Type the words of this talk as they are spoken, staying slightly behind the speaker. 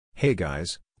Hey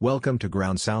guys, welcome to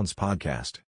Ground Sounds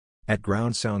Podcast. At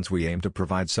Ground Sounds we aim to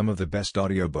provide some of the best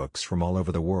audiobooks from all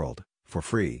over the world, for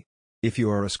free. If you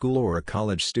are a school or a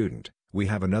college student, we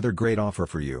have another great offer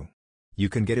for you. You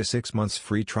can get a 6 months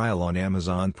free trial on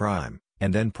Amazon Prime,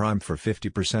 and then Prime for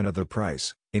 50% of the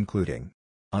price, including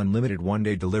unlimited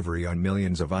one-day delivery on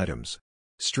millions of items.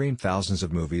 Stream thousands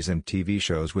of movies and TV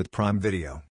shows with Prime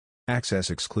Video.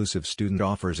 Access exclusive student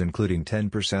offers including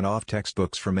 10% off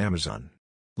textbooks from Amazon.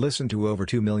 Listen to over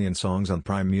 2 million songs on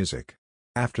Prime Music.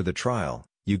 After the trial,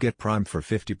 you get Prime for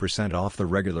 50% off the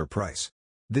regular price.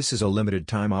 This is a limited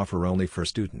time offer only for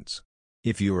students.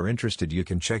 If you are interested, you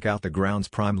can check out the Grounds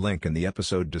Prime link in the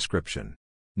episode description.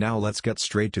 Now let's get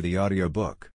straight to the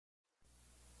audiobook.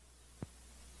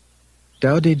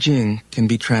 Tao Te Ching can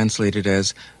be translated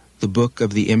as the Book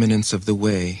of the Immanence of the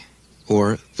Way,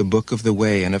 or the Book of the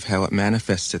Way and of how it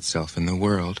manifests itself in the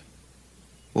world,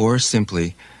 or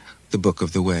simply the Book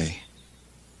of the Way.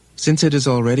 Since it is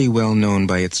already well known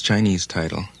by its Chinese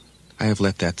title, I have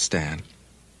let that stand.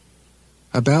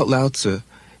 About Lao Tzu,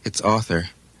 its author,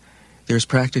 there's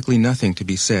practically nothing to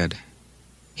be said.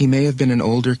 He may have been an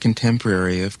older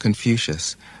contemporary of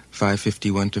Confucius,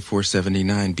 551 to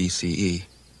 479 BCE,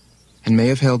 and may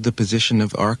have held the position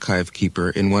of archive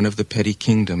keeper in one of the petty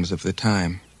kingdoms of the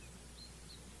time.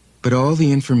 But all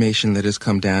the information that has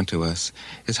come down to us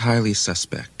is highly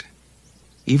suspect.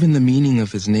 Even the meaning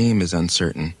of his name is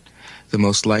uncertain. The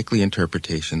most likely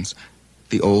interpretations,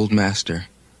 the old master,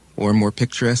 or more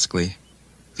picturesquely,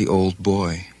 the old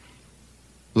boy.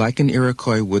 Like an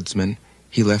Iroquois woodsman,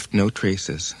 he left no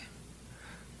traces.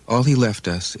 All he left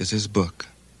us is his book,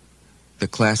 the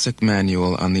classic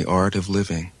manual on the art of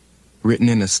living, written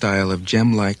in a style of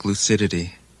gem-like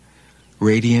lucidity,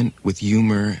 radiant with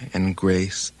humor and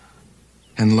grace,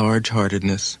 and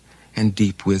large-heartedness and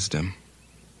deep wisdom.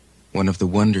 One of the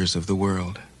wonders of the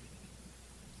world.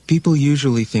 People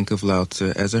usually think of Lao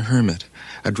Tzu as a hermit,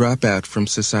 a dropout from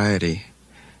society,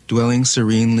 dwelling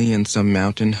serenely in some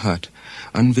mountain hut,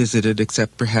 unvisited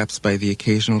except perhaps by the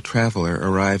occasional traveler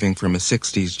arriving from a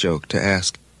 60s joke to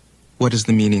ask, "What is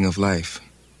the meaning of life?"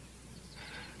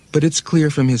 But it's clear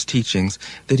from his teachings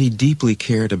that he deeply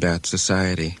cared about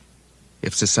society,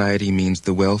 if society means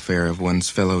the welfare of one's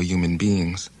fellow human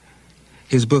beings.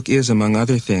 His book is, among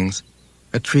other things,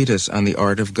 a treatise on the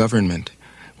art of government,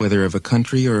 whether of a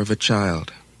country or of a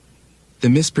child. The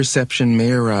misperception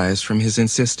may arise from his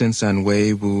insistence on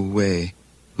wei wu wei,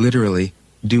 literally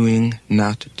doing,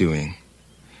 not doing,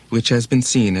 which has been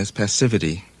seen as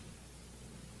passivity.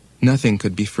 Nothing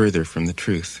could be further from the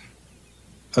truth.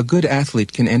 A good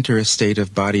athlete can enter a state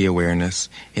of body awareness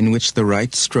in which the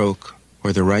right stroke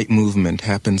or the right movement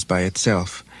happens by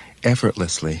itself,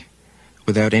 effortlessly,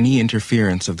 without any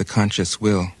interference of the conscious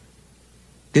will.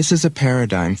 This is a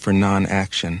paradigm for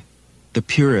non-action, the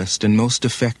purest and most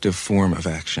effective form of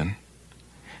action.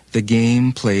 The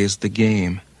game plays the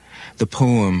game. The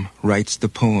poem writes the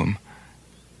poem.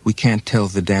 We can't tell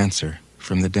the dancer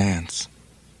from the dance.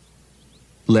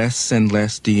 Less and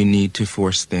less do you need to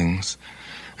force things,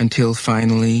 until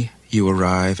finally you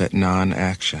arrive at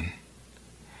non-action.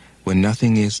 When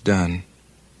nothing is done,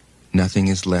 nothing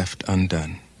is left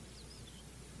undone.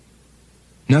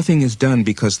 Nothing is done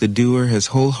because the doer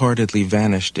has wholeheartedly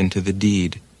vanished into the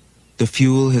deed. The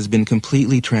fuel has been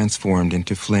completely transformed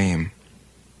into flame.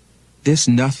 This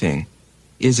nothing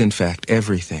is in fact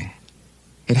everything.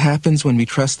 It happens when we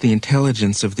trust the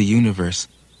intelligence of the universe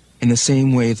in the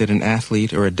same way that an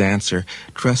athlete or a dancer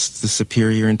trusts the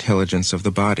superior intelligence of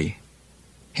the body.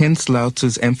 Hence Lao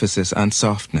Tzu's emphasis on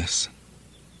softness.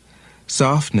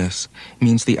 Softness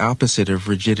means the opposite of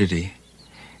rigidity,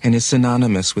 and is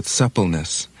synonymous with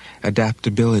suppleness,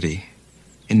 adaptability,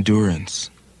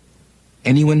 endurance.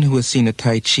 Anyone who has seen a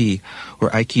Tai Chi or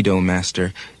Aikido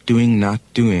master doing not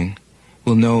doing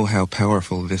will know how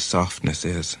powerful this softness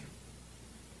is.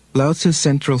 Lao Tzu's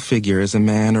central figure is a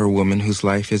man or woman whose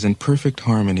life is in perfect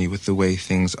harmony with the way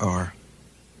things are.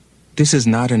 This is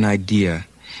not an idea,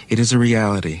 it is a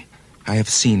reality. I have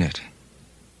seen it.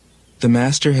 The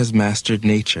master has mastered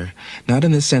nature, not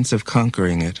in the sense of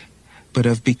conquering it, but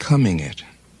of becoming it.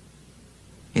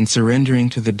 In surrendering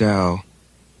to the Tao,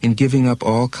 in giving up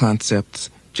all concepts,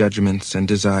 judgments, and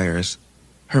desires,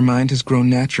 her mind has grown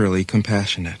naturally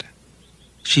compassionate.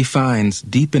 She finds,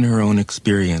 deep in her own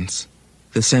experience,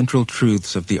 the central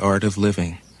truths of the art of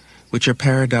living, which are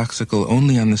paradoxical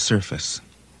only on the surface,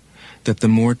 that the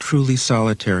more truly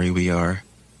solitary we are,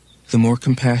 the more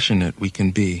compassionate we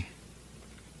can be.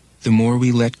 The more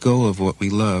we let go of what we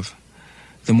love,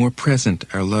 the more present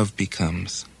our love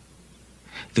becomes.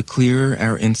 The clearer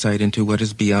our insight into what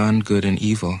is beyond good and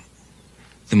evil,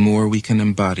 the more we can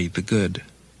embody the good,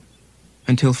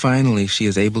 until finally she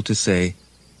is able to say,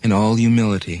 in all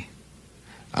humility,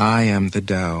 I am the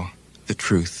Tao, the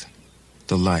truth,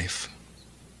 the life.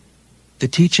 The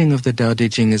teaching of the Tao Te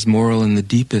Ching is moral in the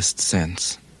deepest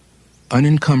sense.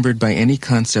 Unencumbered by any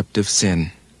concept of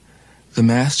sin, the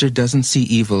Master doesn't see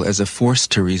evil as a force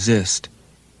to resist,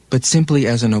 but simply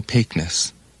as an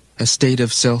opaqueness, a state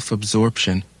of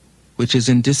self-absorption which is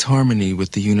in disharmony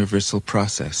with the universal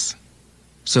process,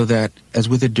 so that, as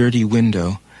with a dirty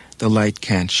window, the light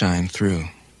can't shine through.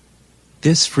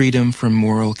 This freedom from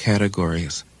moral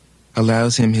categories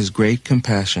allows him his great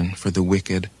compassion for the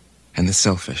wicked and the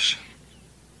selfish.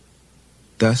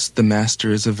 Thus the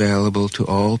Master is available to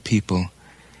all people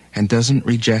and doesn't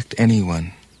reject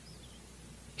anyone.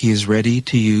 He is ready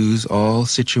to use all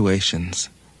situations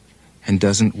and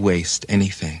doesn't waste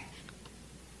anything.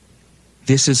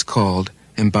 This is called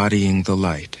embodying the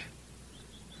light.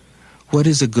 What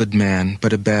is a good man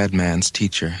but a bad man's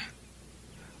teacher?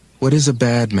 What is a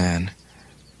bad man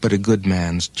but a good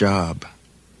man's job?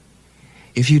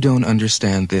 If you don't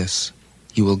understand this,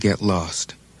 you will get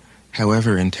lost,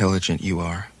 however intelligent you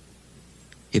are.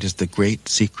 It is the great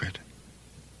secret.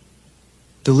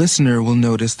 The listener will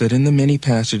notice that in the many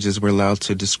passages where Lao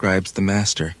Tzu describes the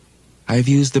Master, I have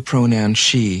used the pronoun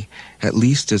she at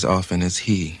least as often as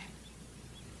he.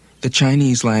 The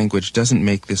Chinese language doesn't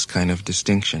make this kind of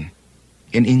distinction.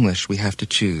 In English, we have to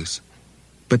choose.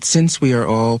 But since we are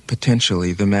all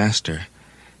potentially the Master,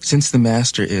 since the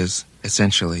Master is,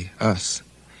 essentially, us,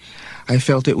 I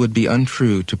felt it would be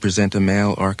untrue to present a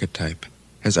male archetype,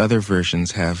 as other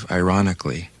versions have,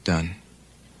 ironically, done.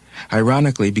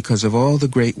 Ironically, because of all the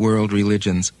great world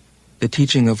religions, the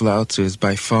teaching of Lao Tzu is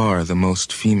by far the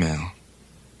most female.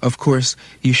 Of course,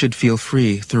 you should feel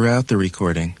free throughout the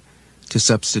recording to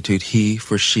substitute he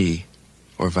for she,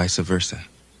 or vice versa.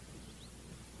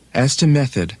 As to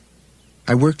method,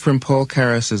 I worked from Paul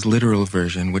Carus's literal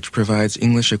version, which provides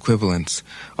English equivalents,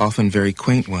 often very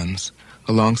quaint ones,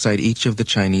 alongside each of the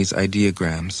Chinese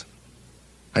ideograms.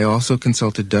 I also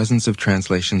consulted dozens of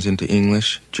translations into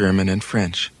English, German, and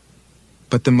French.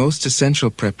 But the most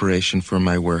essential preparation for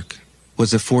my work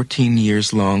was a 14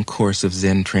 years-long course of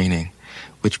Zen training,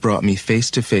 which brought me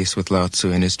face-to-face with Lao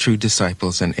Tzu and his true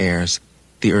disciples and heirs,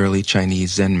 the early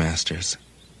Chinese Zen masters.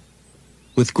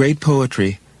 With great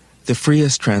poetry, the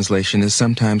freest translation is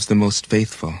sometimes the most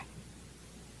faithful.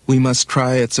 We must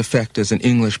try its effect as an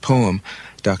English poem,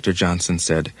 Dr. Johnson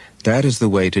said. That is the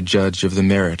way to judge of the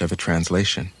merit of a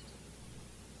translation.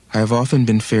 I have often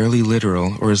been fairly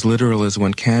literal, or as literal as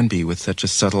one can be with such a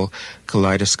subtle,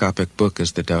 kaleidoscopic book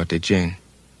as the Tao Te Ching.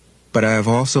 But I have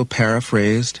also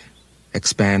paraphrased,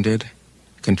 expanded,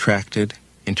 contracted,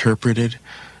 interpreted,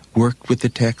 worked with the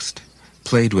text,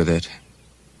 played with it,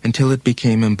 until it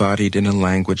became embodied in a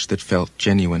language that felt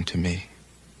genuine to me.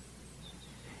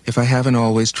 If I haven't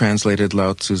always translated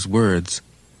Lao Tzu's words,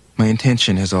 my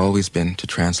intention has always been to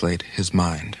translate his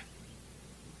mind.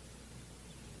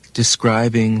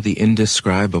 Describing the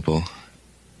indescribable,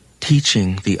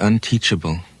 teaching the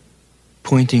unteachable,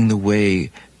 pointing the way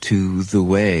to the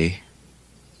way.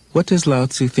 What does Lao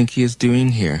Tzu think he is doing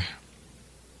here?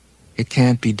 It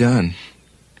can't be done.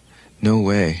 No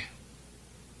way.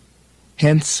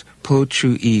 Hence, Po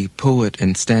Chu-yi, poet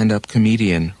and stand-up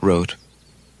comedian, wrote,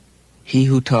 "He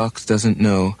who talks doesn't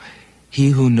know,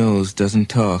 he who knows doesn't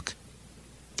talk."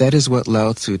 That is what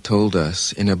Lao Tzu told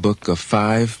us in a book of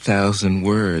 5,000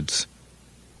 words.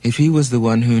 If he was the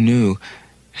one who knew,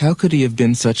 how could he have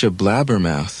been such a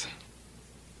blabbermouth?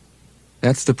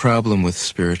 That's the problem with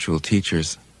spiritual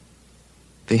teachers.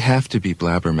 They have to be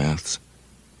blabbermouths.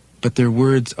 But their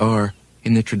words are,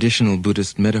 in the traditional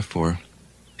Buddhist metaphor,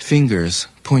 fingers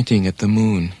pointing at the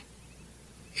moon.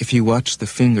 If you watch the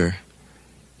finger,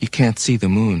 you can't see the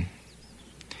moon.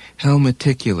 How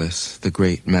meticulous the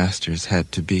great masters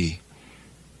had to be.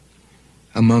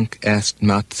 A monk asked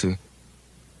Matsu,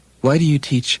 "Why do you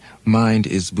teach mind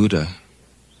is Buddha?"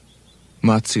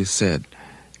 Matsu said,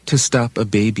 "To stop a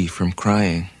baby from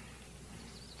crying."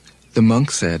 The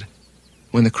monk said,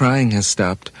 "When the crying has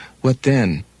stopped, what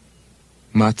then?"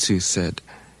 Matsu said,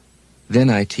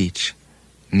 "Then I teach,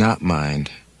 not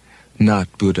mind,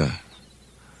 not Buddha."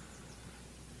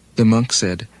 The monk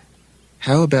said,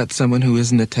 "How about someone who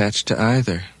isn't attached to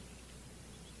either?"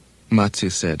 Matsu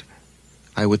said,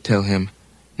 "I would tell him,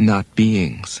 not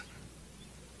beings."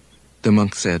 The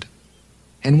monk said,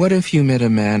 "And what if you met a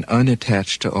man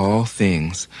unattached to all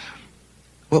things?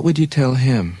 What would you tell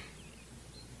him?"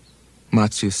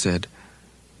 Matsu said,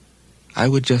 "I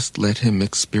would just let him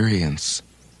experience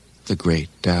the great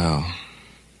Tao."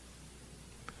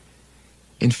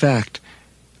 In fact,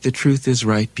 The truth is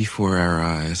right before our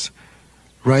eyes,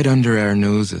 right under our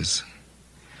noses.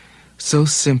 So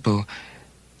simple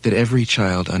that every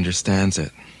child understands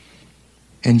it.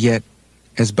 And yet,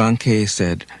 as Bankei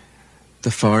said,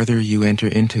 the farther you enter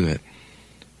into it,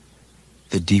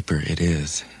 the deeper it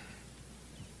is.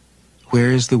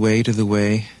 Where is the way to the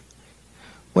way?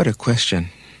 What a question.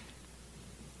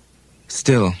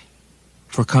 Still,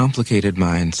 for complicated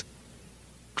minds,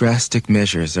 drastic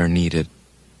measures are needed.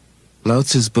 Lao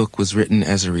Tzu's book was written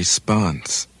as a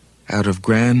response out of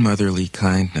grandmotherly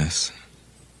kindness.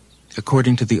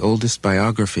 According to the oldest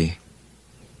biography,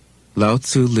 Lao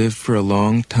Tzu lived for a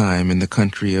long time in the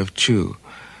country of Chu,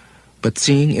 but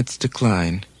seeing its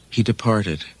decline, he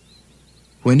departed.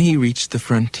 When he reached the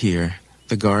frontier,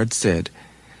 the guard said,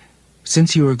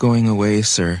 "Since you are going away,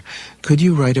 sir, could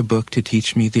you write a book to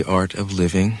teach me the art of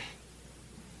living?"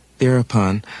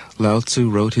 Thereupon, Lao Tzu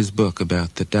wrote his book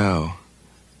about the Tao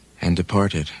and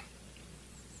departed.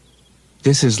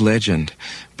 This is legend,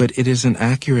 but it is an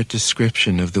accurate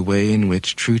description of the way in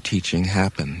which true teaching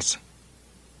happens.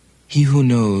 He who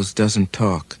knows doesn't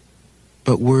talk,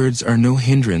 but words are no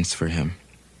hindrance for him.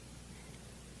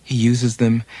 He uses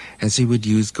them as he would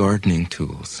use gardening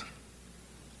tools.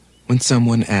 When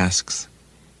someone asks,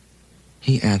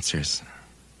 he answers.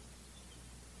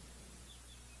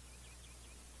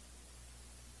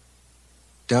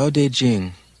 Tao Te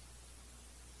Ching.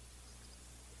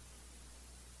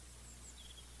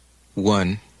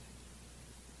 1.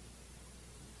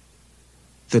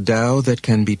 The Tao that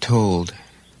can be told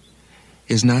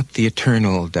is not the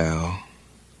eternal Tao.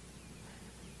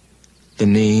 The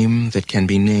name that can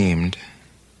be named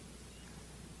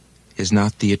is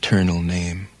not the eternal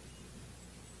name.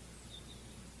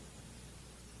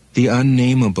 The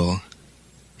unnameable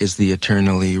is the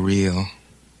eternally real.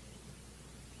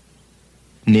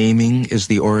 Naming is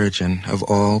the origin of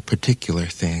all particular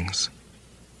things.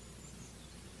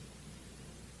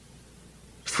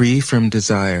 Free from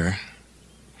desire,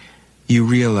 you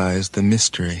realize the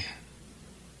mystery.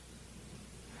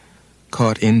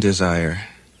 Caught in desire,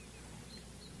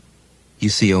 you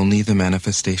see only the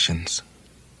manifestations.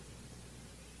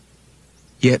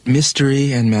 Yet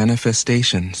mystery and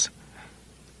manifestations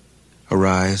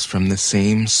arise from the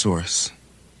same source.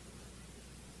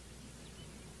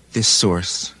 This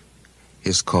source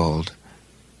is called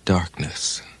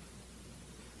darkness.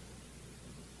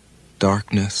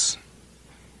 Darkness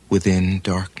within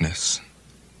darkness.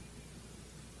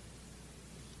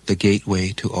 The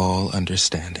gateway to all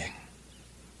understanding.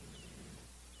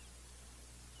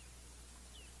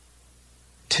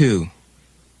 2.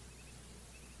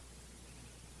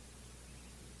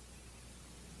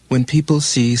 When people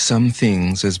see some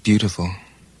things as beautiful,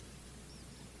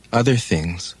 other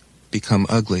things become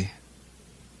ugly.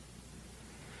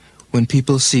 When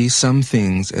people see some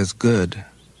things as good,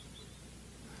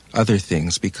 other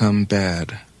things become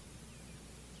bad.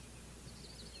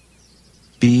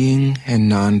 Being and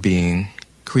non-being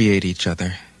create each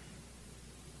other.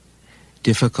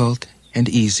 Difficult and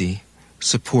easy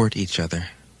support each other.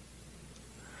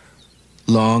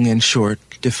 Long and short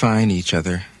define each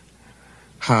other.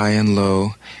 High and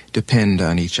low depend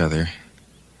on each other.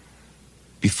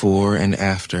 Before and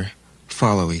after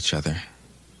follow each other.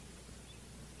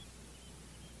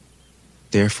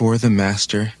 Therefore the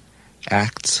Master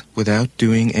acts without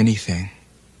doing anything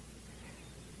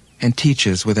and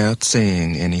teaches without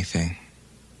saying anything.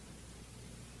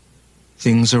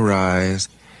 Things arise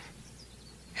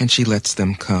and she lets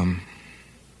them come.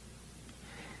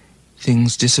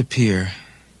 Things disappear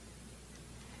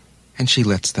and she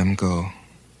lets them go.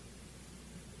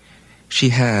 She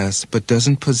has but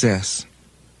doesn't possess,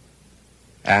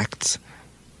 acts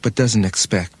but doesn't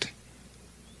expect.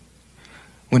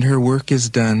 When her work is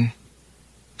done,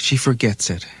 she forgets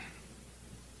it.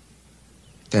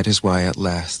 That is why it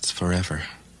lasts forever.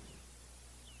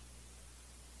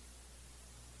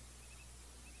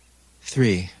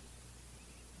 3.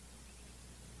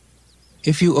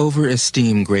 If you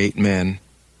overesteem great men,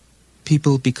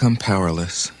 people become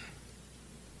powerless.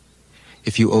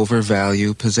 If you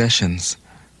overvalue possessions,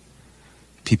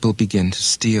 people begin to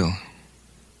steal.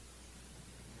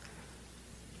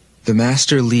 The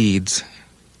Master leads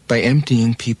by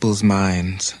emptying people's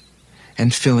minds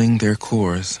and filling their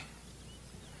cores,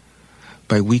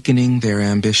 by weakening their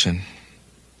ambition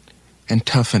and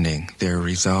toughening their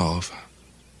resolve.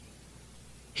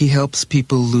 He helps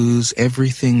people lose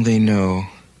everything they know,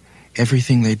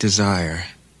 everything they desire,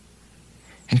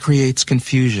 and creates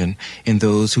confusion in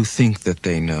those who think that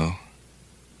they know.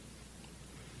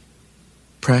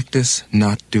 Practice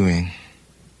not doing,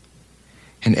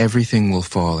 and everything will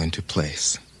fall into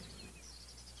place.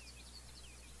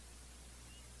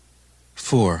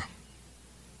 4.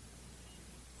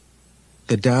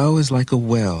 The Tao is like a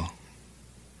well,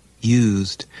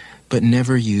 used but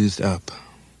never used up.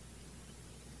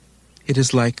 It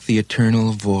is like the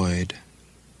eternal void,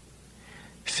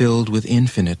 filled with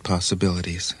infinite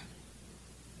possibilities.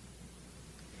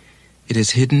 It is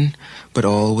hidden but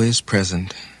always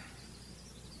present.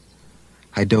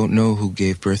 I don't know who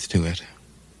gave birth to it.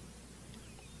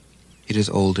 It is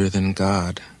older than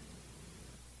God.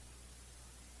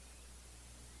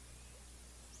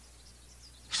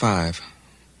 Five.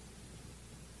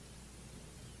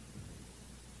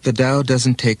 The Tao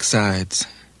doesn't take sides.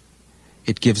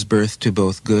 It gives birth to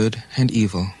both good and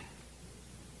evil.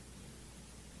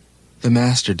 The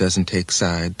Master doesn't take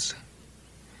sides.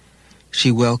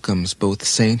 She welcomes both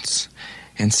saints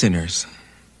and sinners.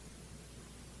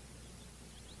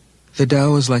 The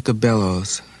Tao is like a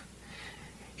bellows.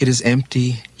 It is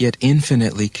empty yet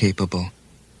infinitely capable.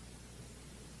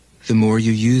 The more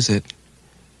you use it,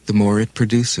 the more it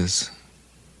produces.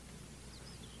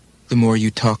 The more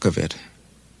you talk of it,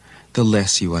 the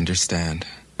less you understand.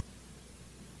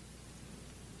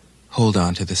 Hold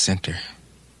on to the center.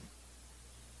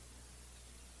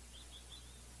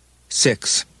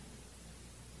 6.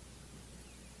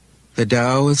 The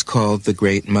Tao is called the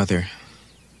Great Mother.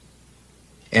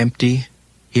 Empty,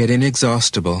 yet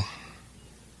inexhaustible,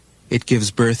 it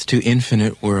gives birth to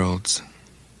infinite worlds.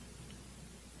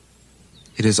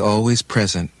 It is always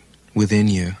present within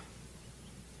you.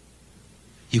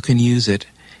 You can use it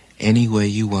any way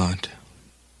you want.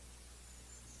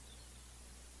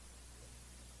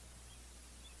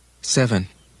 7.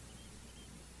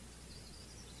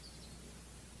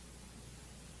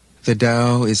 The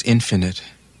Tao is infinite,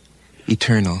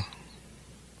 eternal.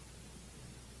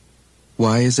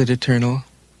 Why is it eternal?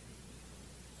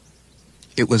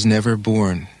 It was never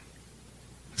born,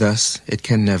 thus it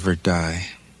can never die.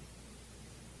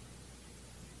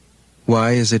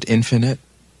 Why is it infinite?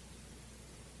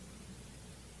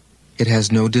 It has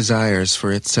no desires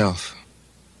for itself,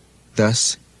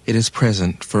 thus it is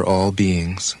present for all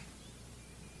beings.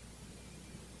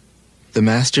 The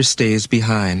Master stays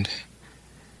behind.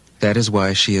 That is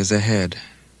why she is ahead.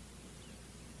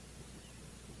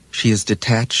 She is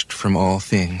detached from all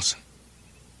things.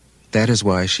 That is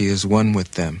why she is one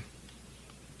with them.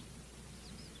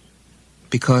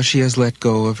 Because she has let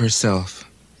go of herself,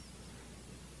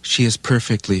 she is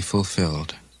perfectly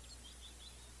fulfilled.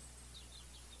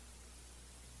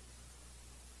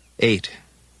 8.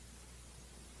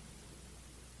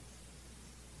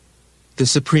 The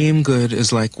Supreme Good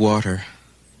is like water,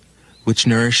 which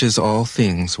nourishes all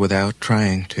things without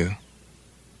trying to.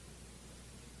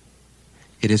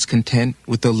 It is content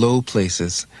with the low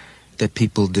places that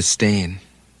people disdain.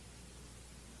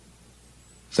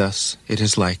 Thus it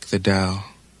is like the Tao.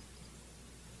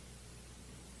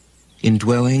 In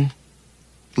dwelling,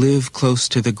 live close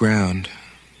to the ground.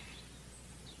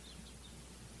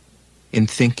 In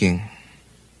thinking,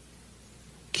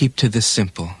 keep to the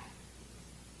simple.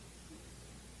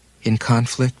 In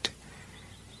conflict,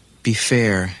 be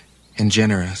fair and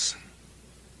generous.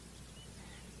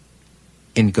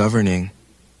 In governing,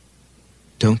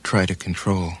 don't try to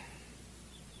control.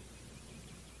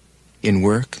 In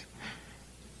work,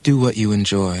 do what you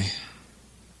enjoy.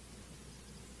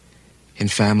 In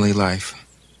family life,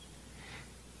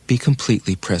 be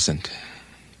completely present.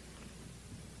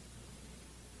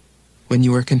 When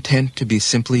you are content to be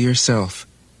simply yourself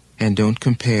and don't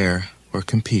compare or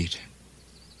compete,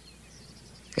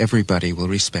 everybody will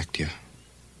respect you.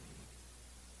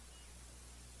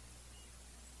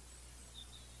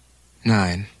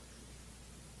 9.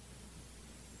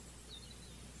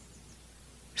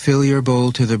 Fill your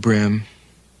bowl to the brim,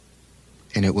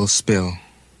 and it will spill.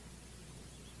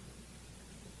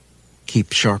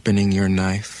 Keep sharpening your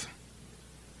knife,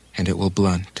 and it will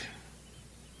blunt.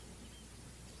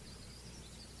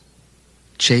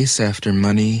 Chase after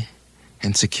money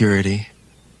and security,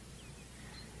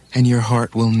 and your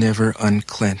heart will never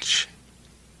unclench.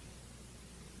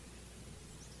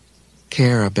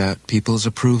 Care about people's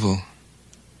approval,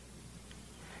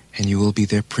 and you will be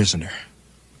their prisoner.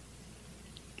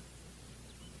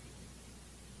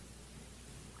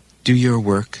 Do your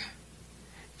work,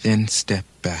 then step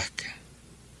back.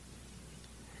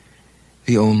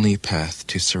 The only path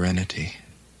to serenity.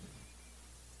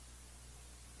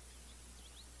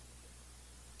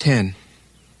 10.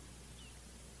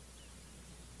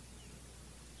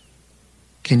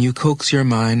 Can you coax your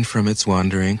mind from its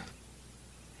wandering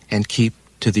and keep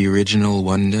to the original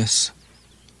oneness?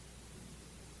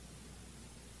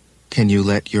 Can you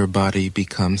let your body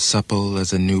become supple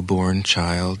as a newborn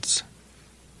child's?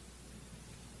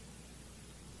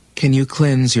 Can you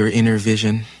cleanse your inner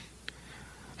vision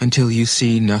until you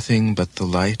see nothing but the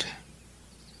light?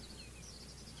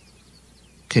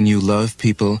 Can you love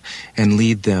people and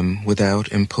lead them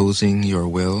without imposing your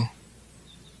will?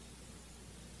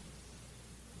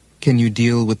 Can you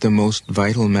deal with the most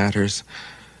vital matters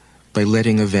by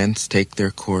letting events take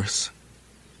their course?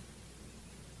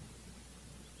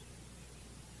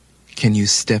 Can you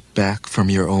step back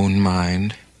from your own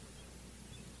mind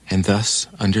and thus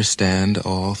understand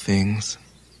all things?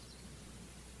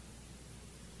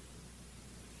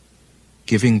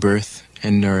 Giving birth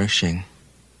and nourishing,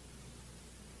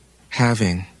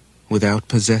 having without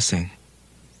possessing,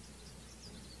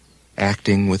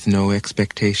 acting with no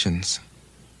expectations,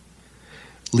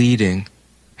 leading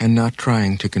and not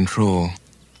trying to control.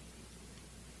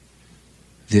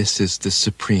 This is the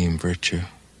supreme virtue.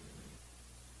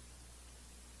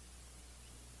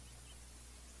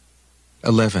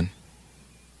 11.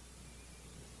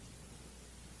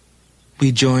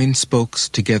 We join spokes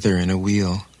together in a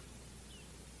wheel,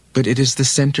 but it is the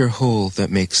center hole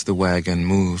that makes the wagon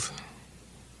move.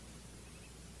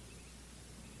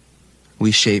 We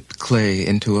shape clay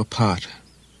into a pot,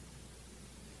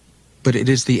 but it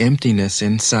is the emptiness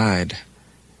inside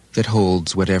that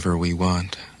holds whatever we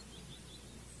want.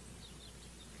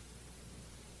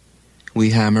 We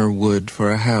hammer wood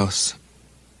for a house,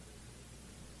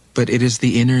 but it is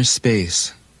the inner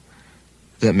space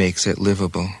that makes it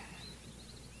livable.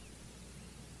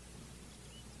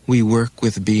 We work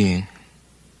with being,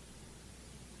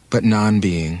 but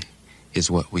non-being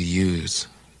is what we use.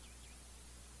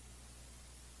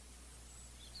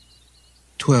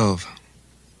 12.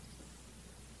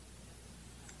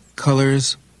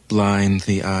 Colors blind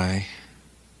the eye.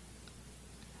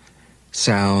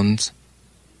 Sounds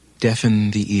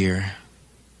deafen the ear.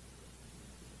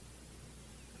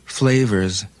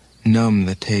 Flavors numb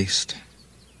the taste.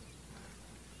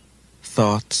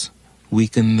 Thoughts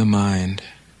weaken the mind.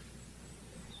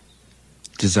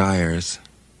 Desires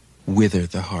wither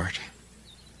the heart.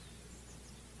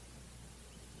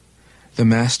 The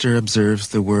master observes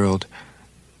the world,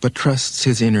 but trusts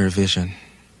his inner vision.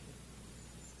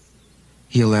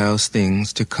 He allows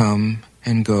things to come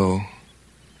and go.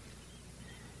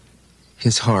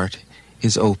 His heart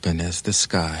is open as the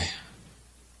sky.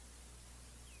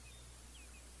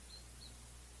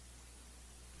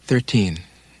 13.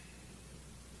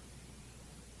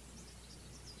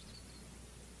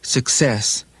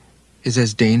 Success is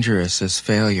as dangerous as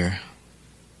failure.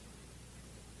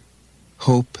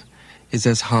 Hope is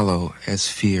as hollow as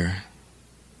fear.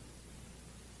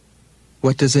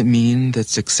 What does it mean that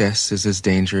success is as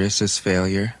dangerous as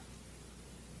failure?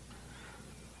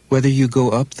 Whether you go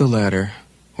up the ladder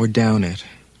or down it,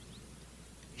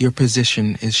 your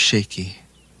position is shaky.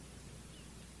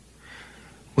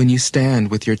 When you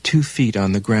stand with your 2 feet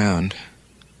on the ground,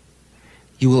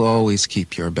 you will always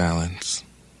keep your balance.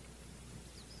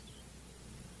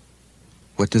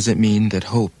 What does it mean that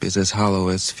hope is as hollow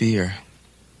as fear?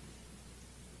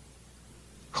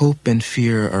 Hope and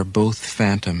fear are both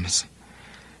phantoms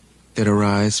that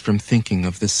arise from thinking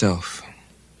of the self.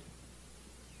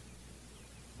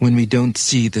 When we don't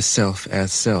see the self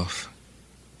as self,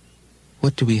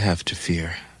 what do we have to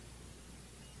fear?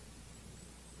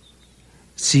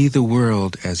 See the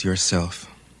world as yourself.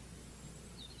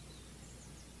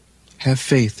 Have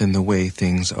faith in the way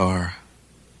things are.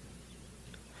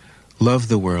 Love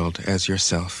the world as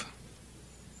yourself.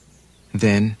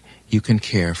 Then you can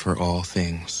care for all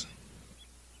things.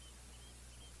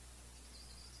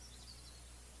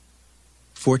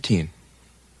 14.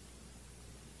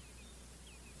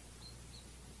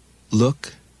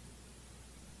 Look,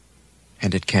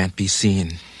 and it can't be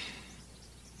seen.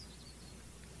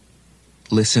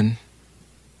 Listen,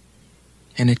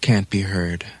 and it can't be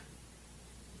heard.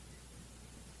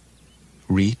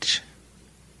 Reach,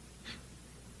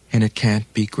 and it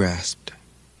can't be grasped.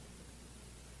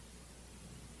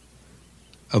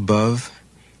 Above,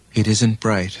 it isn't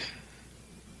bright.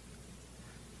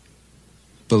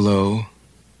 Below,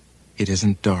 it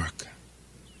isn't dark.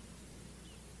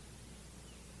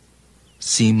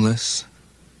 Seamless,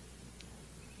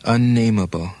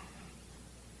 unnameable,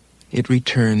 it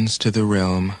returns to the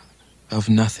realm of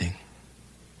nothing.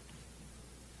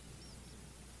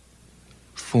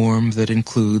 Form that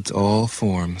includes all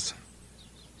forms.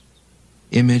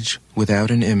 Image without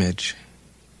an image.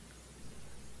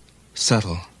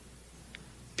 Subtle,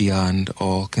 beyond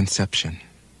all conception.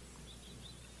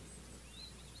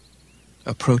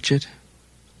 Approach it,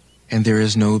 and there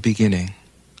is no beginning.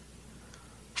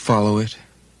 Follow it,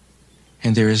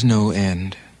 and there is no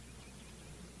end.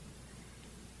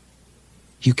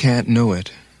 You can't know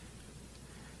it,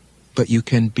 but you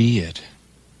can be it,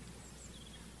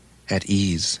 at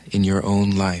ease in your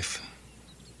own life.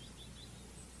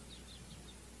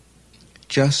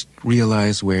 Just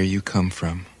realize where you come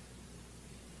from.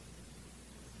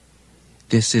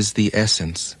 This is the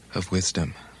essence of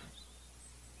wisdom.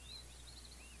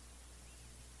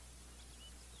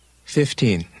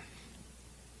 15.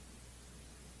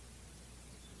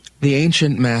 The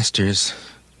ancient masters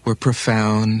were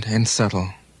profound and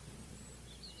subtle.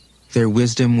 Their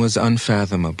wisdom was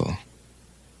unfathomable.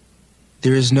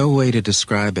 There is no way to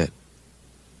describe it.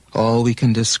 All we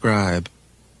can describe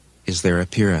is their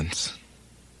appearance.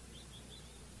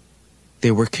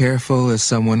 They were careful as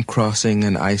someone crossing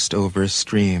an iced-over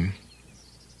stream,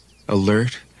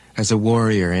 alert as a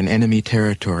warrior in enemy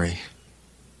territory,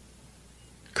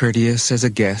 courteous as a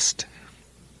guest,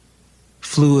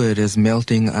 fluid as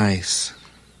melting ice,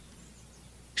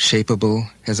 shapeable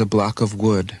as a block of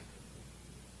wood,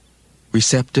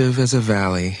 receptive as a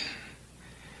valley,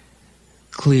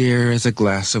 clear as a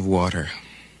glass of water.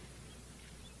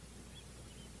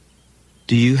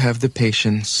 Do you have the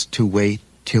patience to wait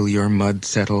till your mud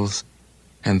settles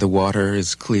and the water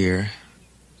is clear?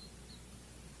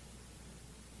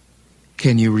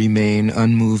 Can you remain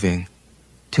unmoving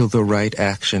till the right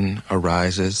action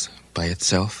arises by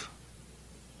itself?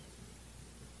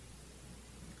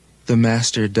 The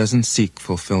master doesn't seek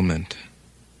fulfillment.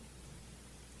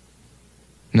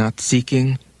 Not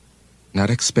seeking, not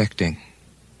expecting.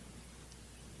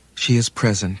 She is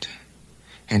present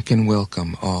and can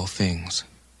welcome all things.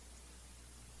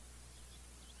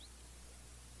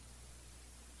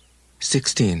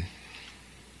 16.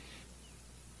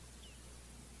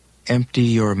 Empty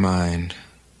your mind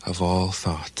of all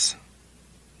thoughts.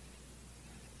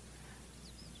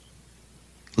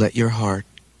 Let your heart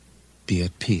be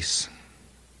at peace.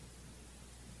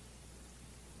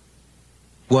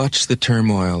 Watch the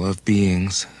turmoil of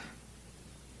beings,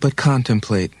 but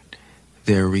contemplate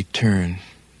their return.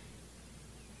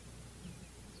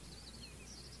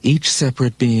 Each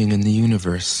separate being in the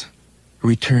universe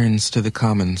returns to the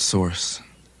common source.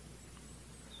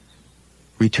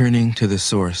 Returning to the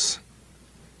source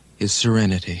is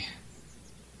serenity.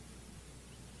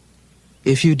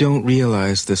 If you don't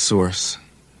realize the source,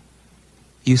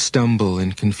 you stumble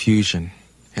in confusion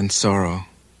and sorrow.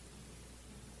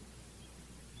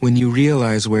 When you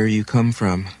realize where you come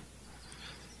from,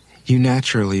 you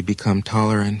naturally become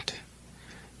tolerant,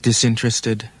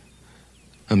 disinterested,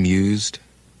 amused,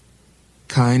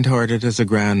 kind-hearted as a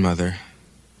grandmother,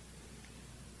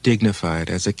 dignified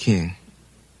as a king.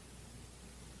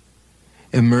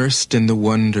 Immersed in the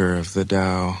wonder of the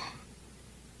Tao,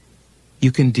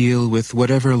 you can deal with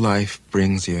whatever life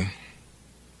brings you.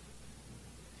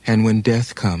 And when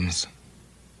death comes,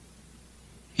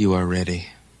 you are ready.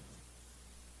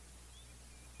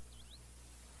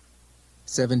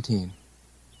 17.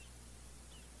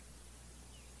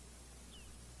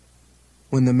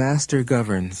 When the master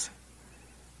governs,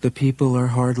 the people are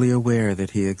hardly aware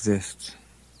that he exists.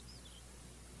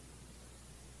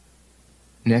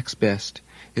 Next best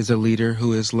is a leader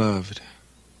who is loved.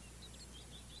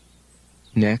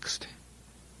 Next,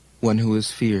 one who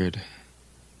is feared.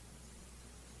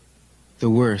 The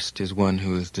worst is one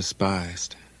who is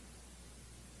despised.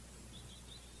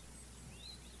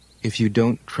 If you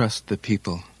don't trust the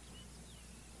people,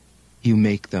 you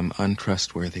make them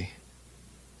untrustworthy.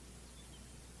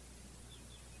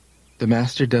 The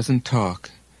master doesn't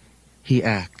talk, he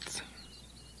acts.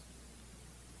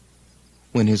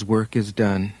 When his work is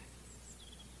done,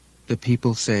 the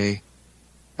people say,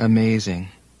 "Amazing,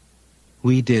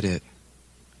 we did it,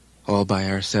 all by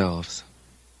ourselves."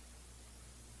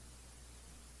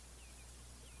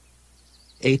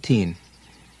 18.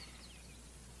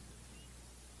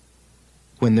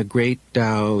 When the great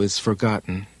Tao is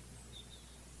forgotten,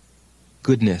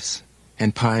 goodness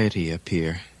and piety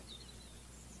appear.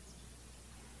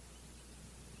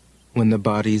 When the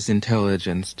body's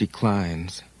intelligence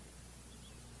declines,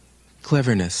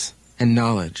 cleverness and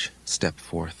knowledge step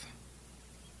forth.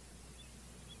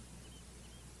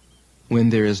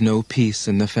 When there is no peace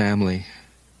in the family,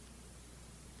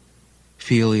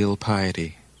 filial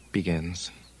piety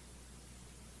begins.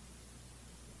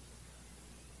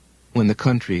 When the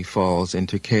country falls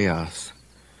into chaos,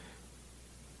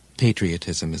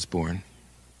 patriotism is born.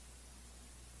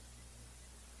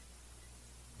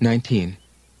 19.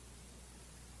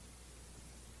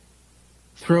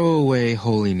 Throw away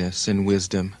holiness and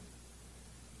wisdom,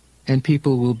 and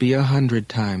people will be 100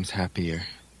 times happier.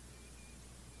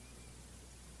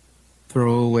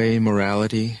 Throw away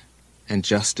morality and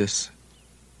justice,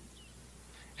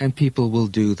 and people will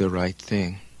do the right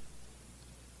thing.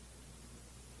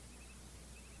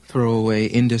 throw away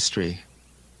industry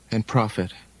and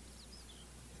profit,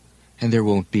 and there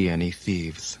won't be any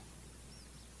thieves.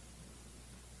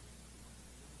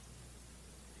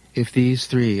 If these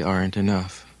three aren't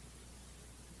enough,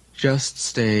 just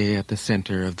stay at the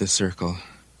center of the circle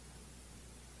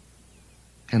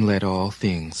and let all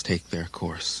things take their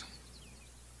course.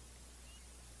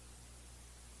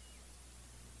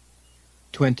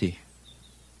 20.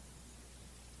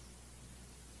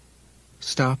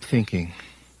 Stop thinking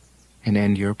and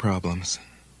end your problems.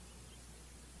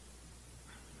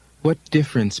 What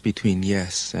difference between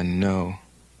yes and no?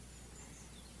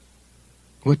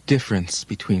 What difference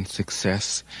between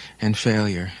success and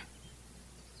failure?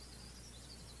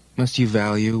 Must you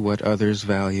value what others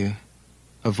value,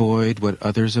 avoid what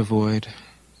others avoid?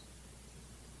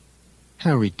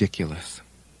 How ridiculous.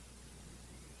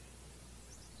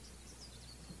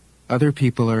 Other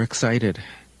people are excited,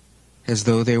 as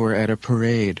though they were at a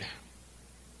parade.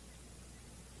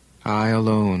 I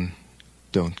alone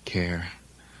don't care.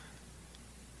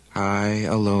 I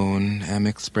alone am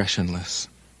expressionless,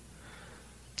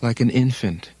 like an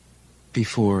infant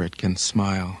before it can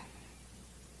smile.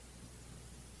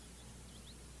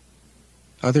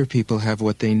 Other people have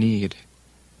what they need.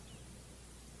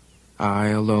 I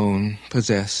alone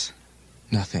possess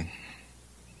nothing.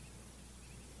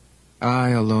 I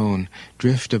alone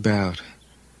drift about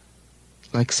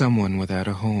like someone without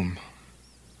a home.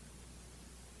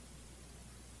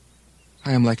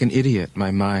 I am like an idiot,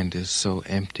 my mind is so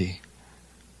empty.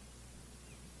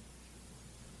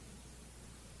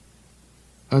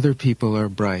 Other people are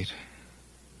bright.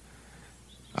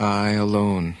 I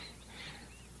alone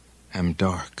am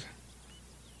dark.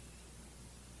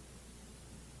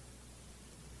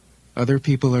 Other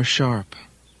people are sharp.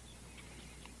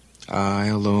 I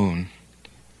alone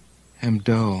am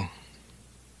dull.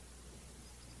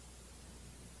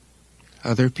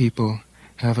 Other people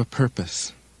have a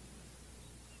purpose.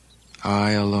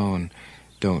 I alone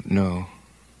don't know.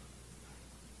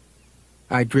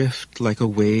 I drift like a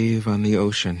wave on the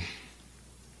ocean.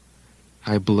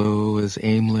 I blow as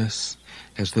aimless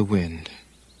as the wind.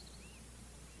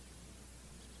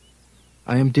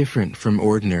 I am different from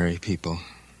ordinary people.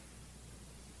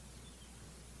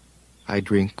 I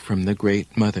drink from the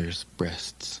Great Mother's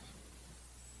breasts.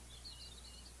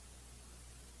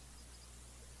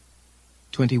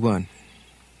 21.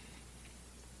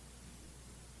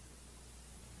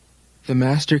 The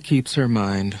Master keeps her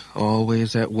mind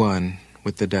always at one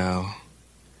with the Tao.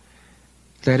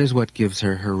 That is what gives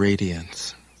her her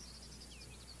radiance.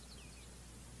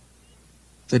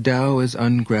 The Tao is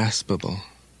ungraspable.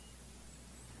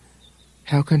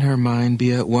 How can her mind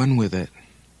be at one with it?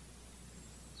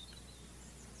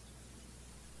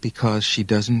 Because she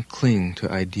doesn't cling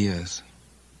to ideas.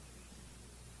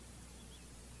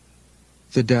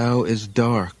 The Tao is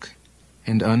dark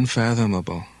and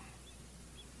unfathomable.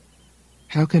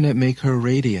 How can it make her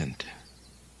radiant?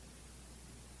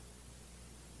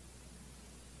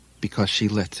 Because she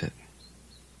lets it.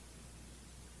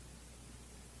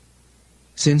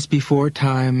 Since before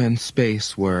time and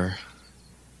space were,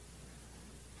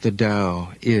 the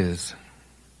Tao is.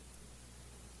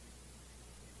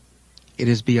 It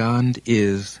is beyond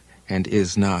is and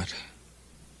is not.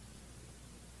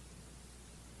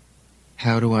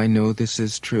 How do I know this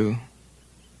is true?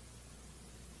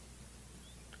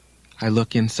 I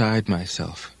look inside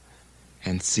myself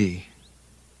and see.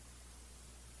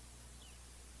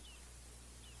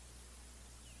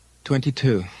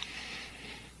 22.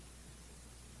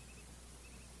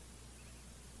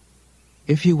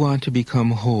 If you want to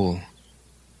become whole,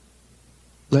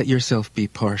 let yourself be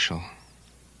partial.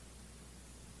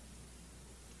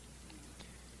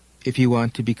 If you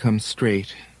want to become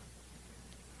straight,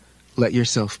 let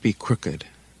yourself be crooked.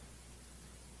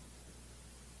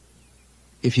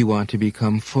 If you want to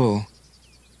become full,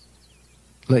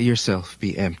 let yourself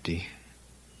be empty.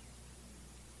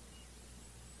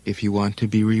 If you want to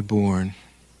be reborn,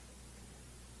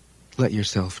 let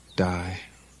yourself die.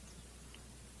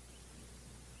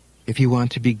 If you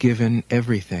want to be given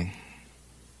everything,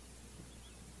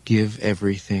 give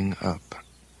everything up.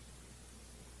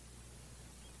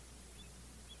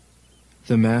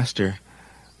 The Master,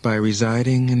 by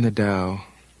residing in the Tao,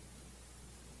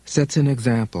 sets an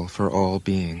example for all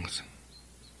beings.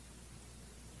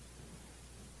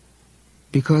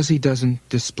 Because he doesn't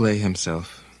display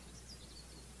himself,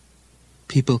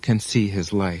 people can see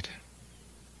his light.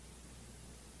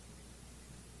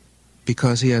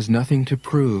 Because he has nothing to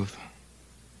prove,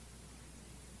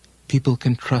 people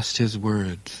can trust his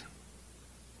words.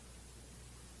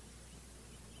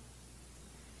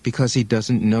 Because he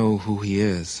doesn't know who he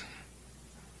is,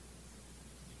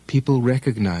 people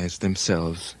recognize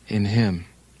themselves in him.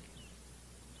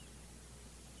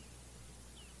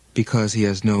 Because he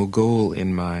has no goal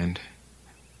in mind,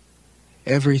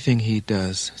 everything he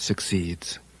does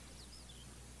succeeds.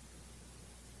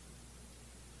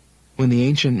 When the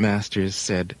ancient masters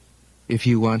said, "If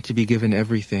you want to be given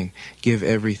everything, give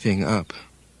everything up,"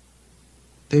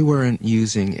 they weren't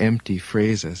using empty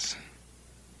phrases.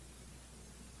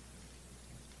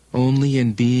 Only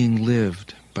in being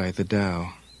lived by the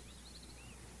Tao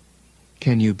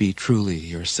can you be truly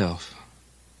yourself.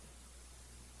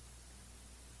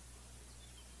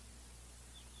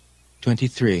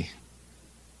 "23.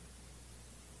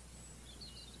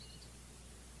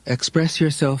 Express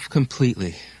yourself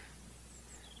completely,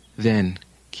 then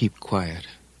keep quiet.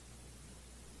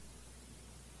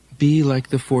 Be like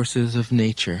the forces of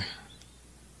nature.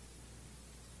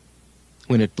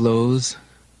 When it blows,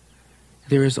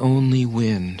 there is only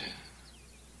wind.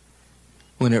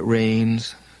 When it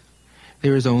rains,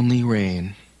 there is only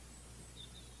rain.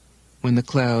 When the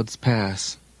clouds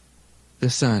pass,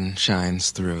 the sun shines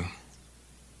through.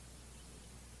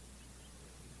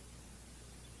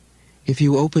 If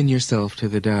you open yourself to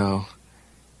the Tao,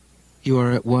 you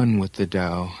are at one with the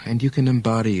Tao, and you can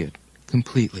embody it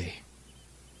completely.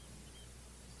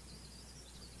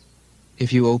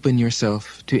 If you open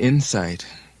yourself to insight,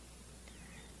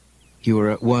 you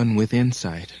are at one with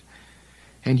insight,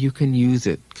 and you can use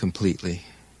it completely.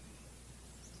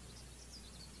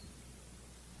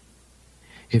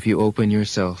 If you open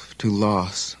yourself to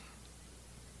loss,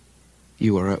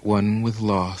 you are at one with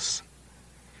loss,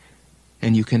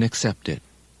 and you can accept it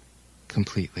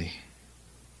completely.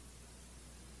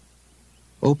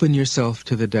 Open yourself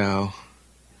to the Tao,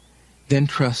 then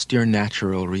trust your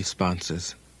natural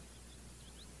responses,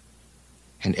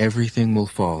 and everything will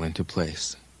fall into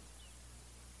place.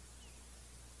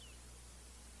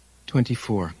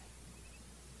 24.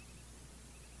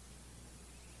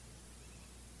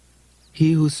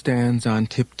 He who stands on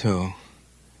tiptoe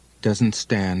doesn't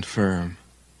stand firm.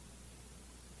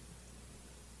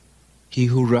 He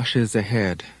who rushes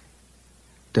ahead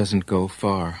doesn't go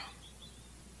far.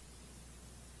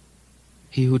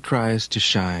 He who tries to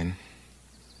shine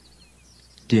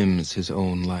dims his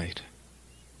own light.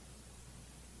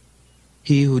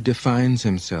 He who defines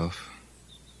himself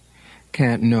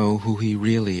can't know who he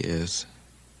really is.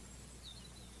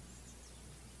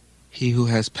 He who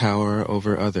has power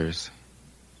over others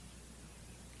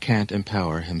can't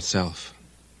empower himself.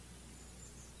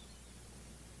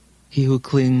 He who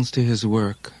clings to his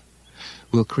work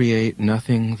will create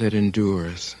nothing that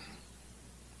endures.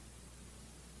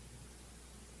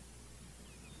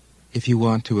 If you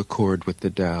want to accord with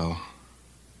the Tao,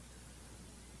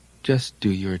 just do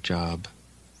your job,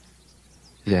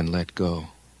 then let go.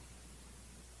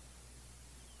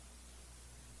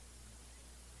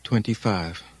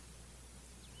 25.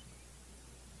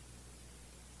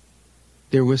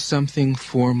 There was something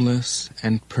formless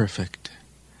and perfect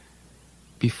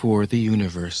before the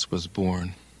universe was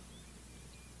born.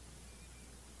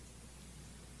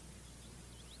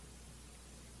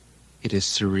 It is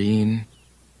serene,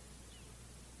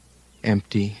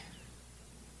 empty,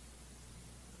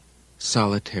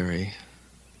 solitary,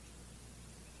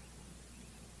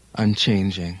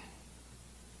 unchanging,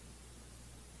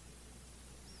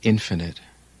 infinite,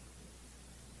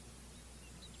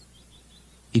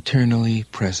 eternally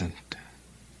present.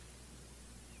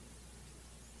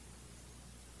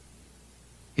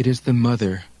 It is the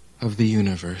mother of the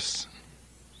universe.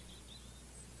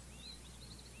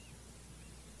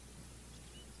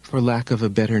 For lack of a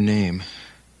better name,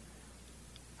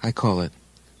 I call it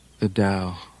the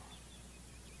Tao.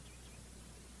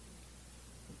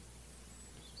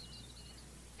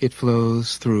 It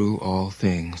flows through all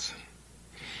things,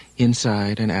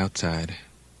 inside and outside,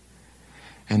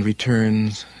 and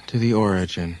returns to the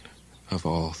origin of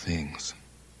all things.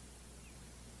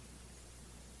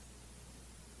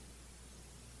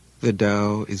 The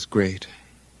Tao is great.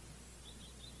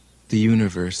 The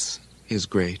universe is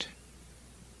great.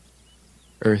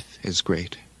 Earth is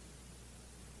great.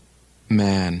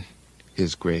 Man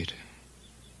is great.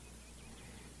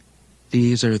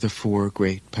 These are the four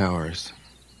great powers.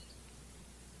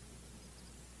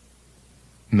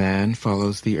 Man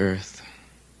follows the earth.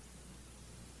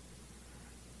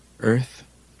 Earth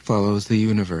follows the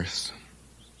universe.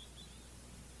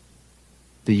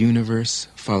 The universe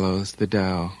follows the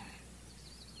Tao.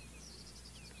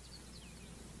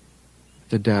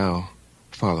 The Tao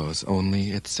follows only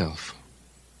itself.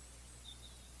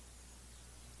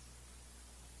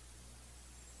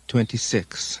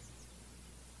 26.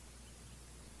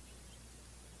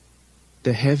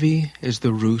 The heavy is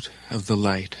the root of the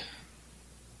light.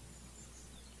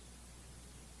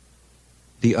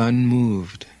 The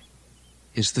unmoved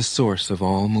is the source of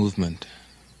all movement.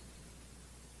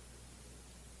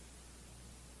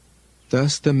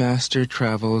 Thus the master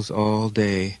travels all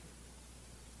day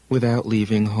without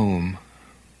leaving home.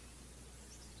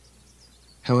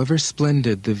 However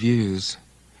splendid the views,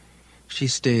 she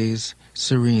stays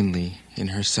serenely in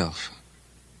herself.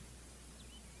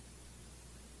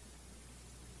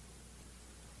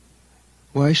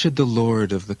 Why should the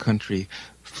lord of the country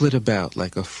flit about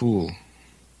like a fool?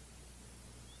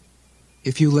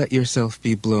 If you let yourself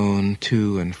be blown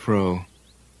to and fro,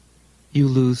 you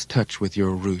lose touch with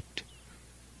your root.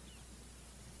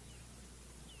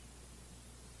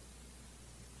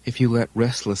 If you let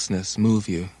restlessness move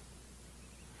you,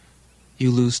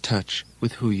 you lose touch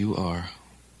with who you are.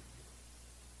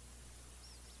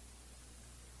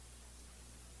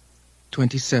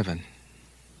 (27)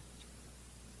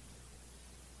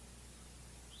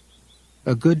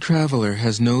 A good traveler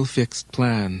has no fixed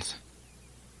plans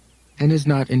and is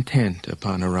not intent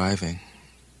upon arriving.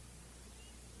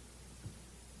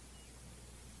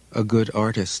 A good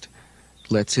artist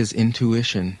lets his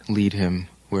intuition lead him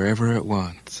wherever it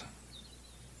wants.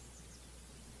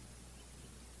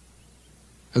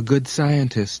 A good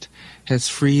scientist has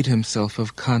freed himself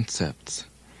of concepts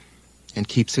and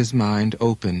keeps his mind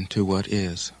open to what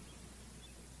is.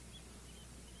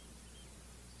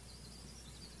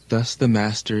 Thus the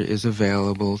master is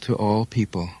available to all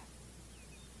people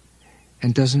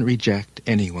and doesn't reject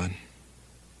anyone.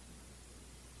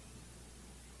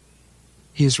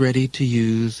 He is ready to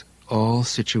use all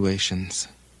situations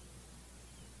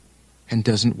and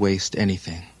doesn't waste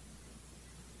anything.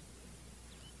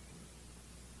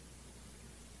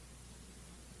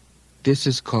 This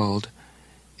is called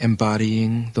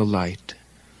embodying the light.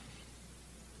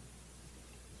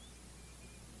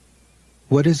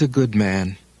 What is a good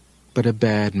man but a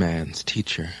bad man's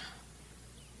teacher?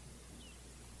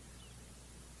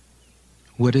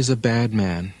 What is a bad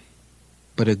man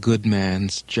but a good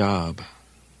man's job?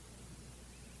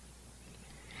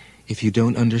 If you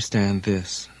don't understand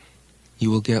this, you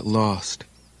will get lost,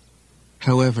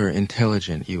 however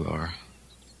intelligent you are.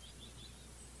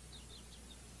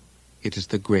 It is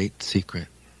the great secret.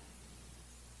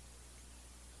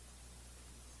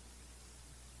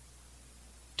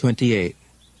 (28)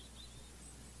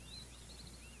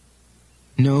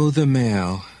 Know the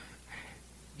male,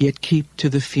 yet keep to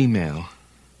the female.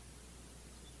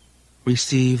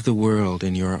 Receive the world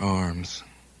in your arms.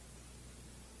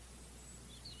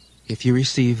 If you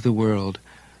receive the world,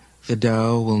 the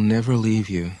Tao will never leave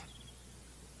you,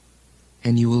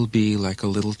 and you will be like a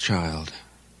little child.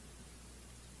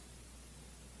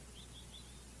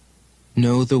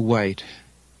 Know the white,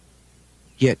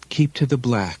 yet keep to the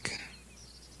black.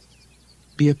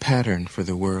 Be a pattern for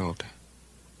the world.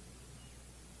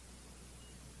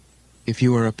 If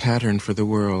you are a pattern for the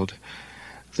world,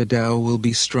 the Tao will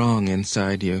be strong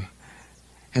inside you,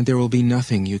 and there will be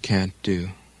nothing you can't do.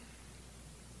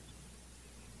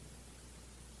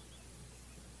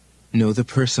 Know the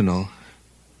personal,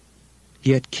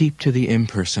 yet keep to the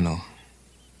impersonal.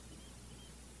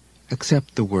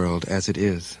 Accept the world as it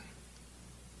is.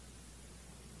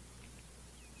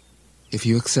 If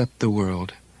you accept the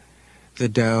world, the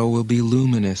Tao will be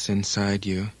luminous inside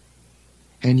you,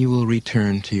 and you will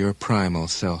return to your primal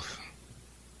self.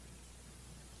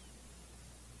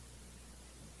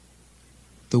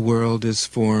 The world is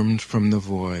formed from the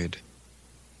void,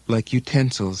 like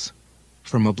utensils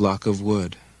from a block of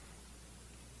wood.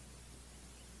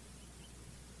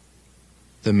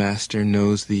 The master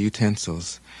knows the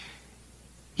utensils,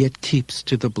 yet keeps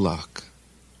to the block.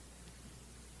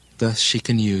 Thus she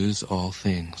can use all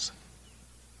things.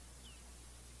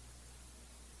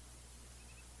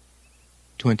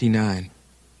 29.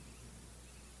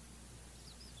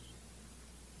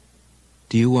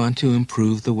 Do you want to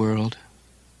improve the world?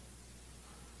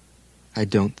 I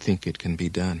don't think it can be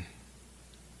done.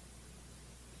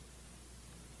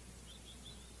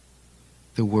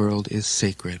 The world is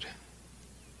sacred.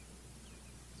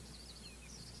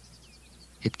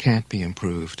 It can't be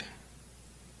improved.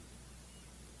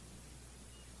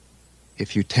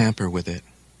 If you tamper with it,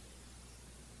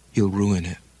 you'll ruin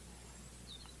it.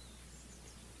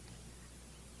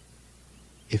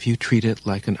 If you treat it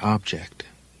like an object,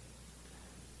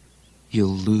 you'll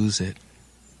lose it.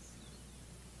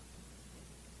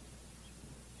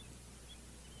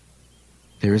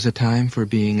 There is a time for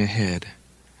being ahead,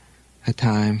 a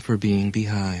time for being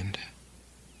behind,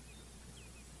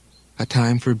 a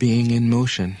time for being in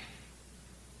motion,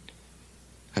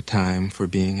 a time for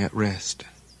being at rest.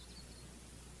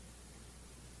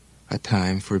 a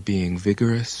time for being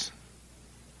vigorous,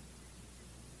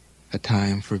 a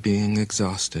time for being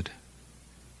exhausted,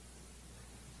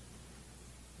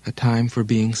 a time for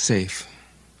being safe,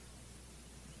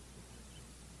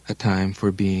 a time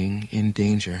for being in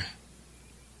danger.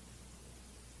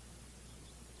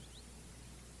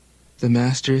 The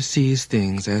Master sees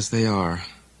things as they are,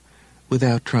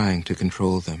 without trying to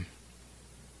control them.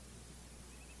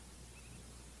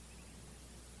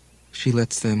 She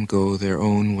lets them go their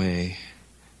own way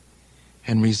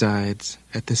and resides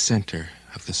at the center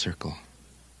of the circle.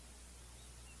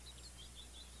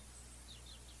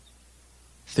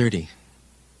 30.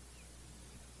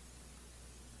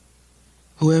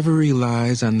 Whoever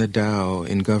relies on the Tao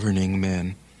in governing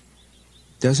men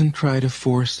doesn't try to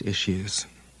force issues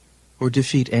or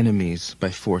defeat enemies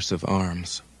by force of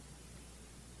arms.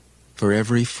 For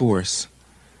every force,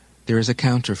 there is a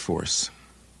counterforce.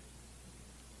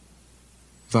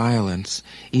 Violence,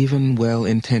 even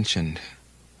well-intentioned,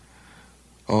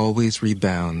 always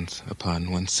rebounds upon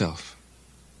oneself.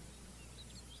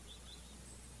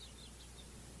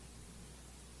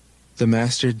 The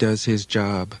Master does his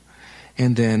job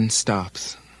and then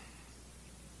stops.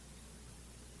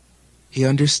 He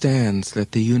understands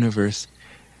that the universe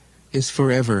is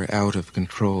forever out of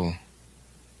control,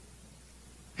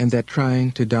 and that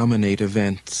trying to dominate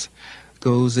events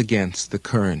goes against the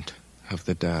current of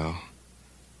the Tao.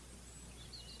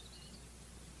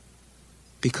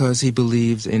 Because he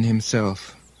believes in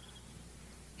himself,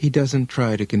 he doesn't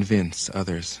try to convince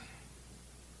others.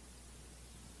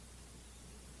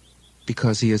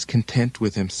 Because he is content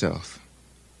with himself,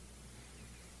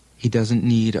 he doesn't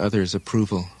need others'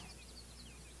 approval.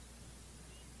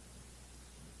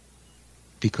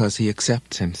 Because he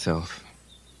accepts himself,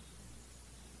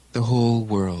 the whole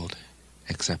world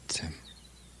accepts him.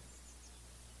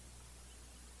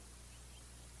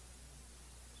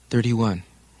 31.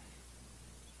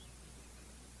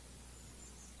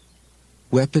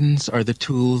 Weapons are the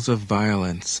tools of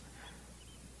violence.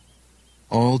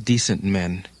 All decent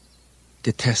men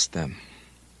detest them.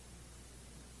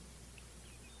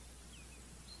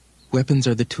 Weapons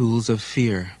are the tools of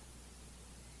fear.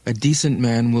 A decent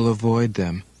man will avoid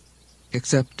them,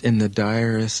 except in the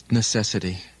direst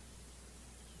necessity,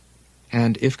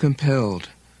 and if compelled,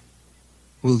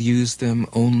 will use them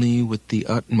only with the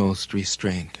utmost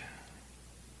restraint.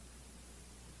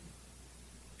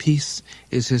 Peace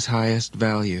is his highest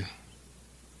value.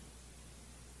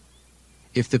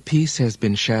 If the peace has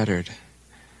been shattered,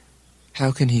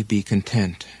 how can he be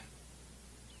content?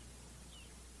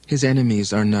 His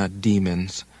enemies are not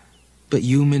demons, but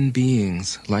human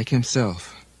beings like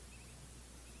himself.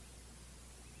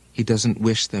 He doesn't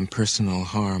wish them personal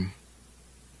harm,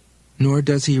 nor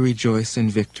does he rejoice in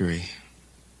victory.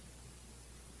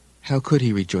 How could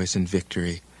he rejoice in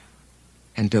victory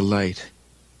and delight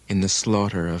in the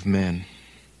slaughter of men?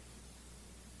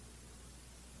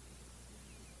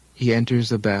 He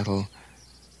enters a battle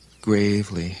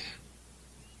gravely,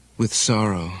 with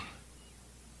sorrow,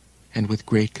 and with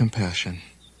great compassion,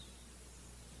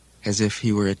 as if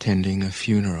he were attending a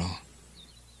funeral.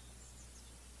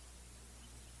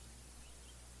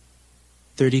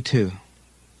 32.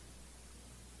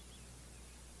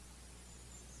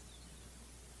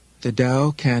 The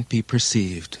Tao can't be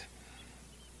perceived.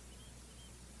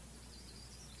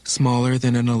 Smaller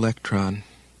than an electron,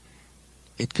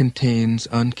 it contains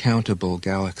uncountable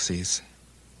galaxies.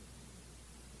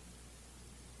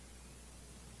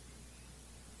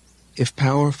 If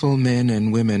powerful men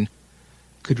and women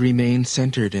could remain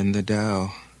centered in the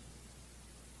Tao,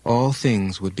 all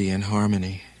things would be in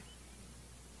harmony.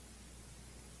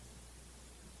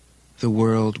 The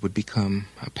world would become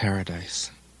a paradise.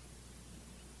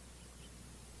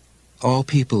 All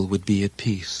people would be at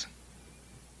peace,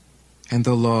 and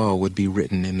the law would be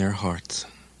written in their hearts.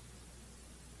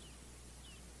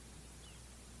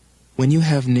 When you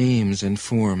have names and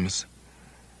forms,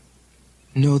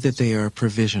 know that they are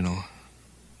provisional.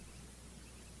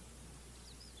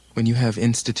 When you have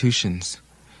institutions,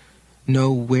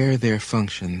 know where their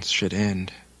functions should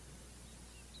end.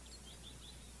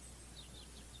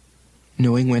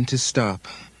 Knowing when to stop,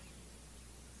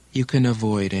 you can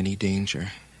avoid any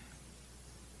danger.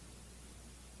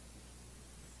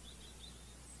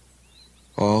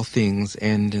 All things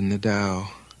end in the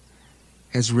Tao,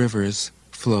 as rivers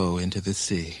flow into the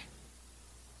sea.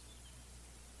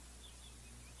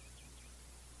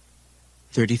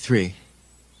 33.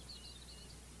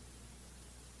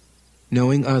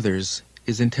 Knowing others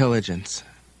is intelligence.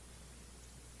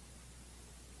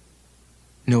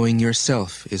 Knowing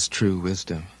yourself is true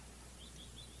wisdom.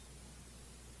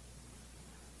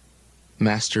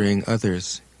 Mastering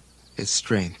others is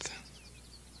strength.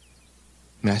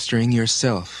 Mastering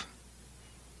yourself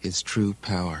is true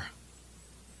power.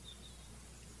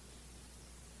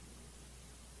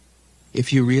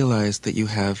 If you realize that you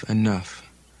have enough,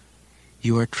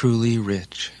 you are truly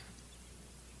rich.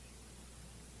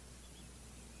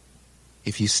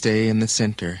 If you stay in the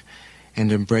center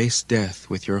and embrace death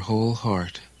with your whole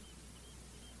heart,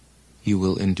 you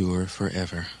will endure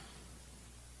forever.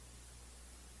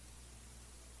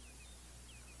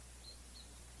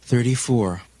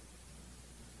 (34)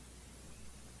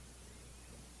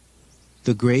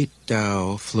 The great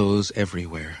Tao flows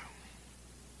everywhere.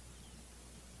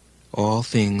 All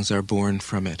things are born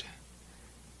from it,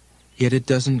 yet it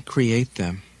doesn't create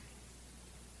them.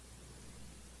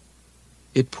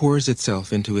 It pours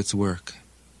itself into its work,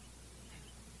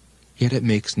 yet it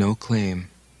makes no claim.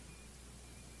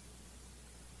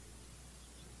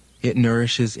 It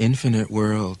nourishes infinite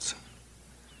worlds,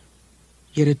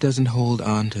 yet it doesn't hold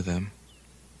on to them.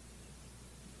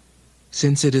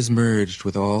 Since it is merged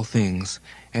with all things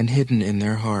and hidden in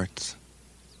their hearts,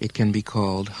 it can be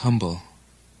called humble.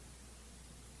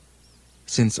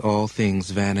 Since all things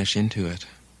vanish into it,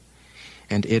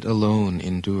 and it alone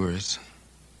endures,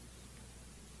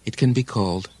 it can be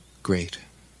called great.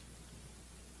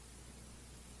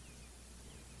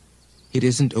 It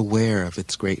isn't aware of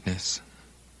its greatness.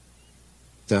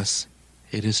 Thus,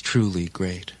 it is truly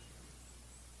great.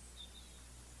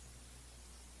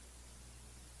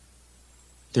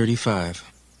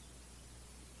 35.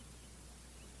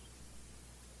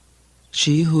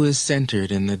 She who is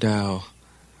centered in the Tao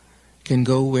can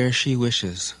go where she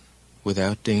wishes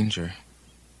without danger.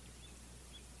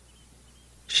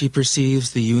 She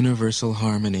perceives the universal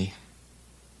harmony,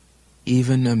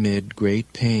 even amid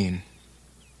great pain,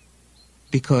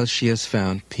 because she has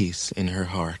found peace in her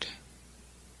heart.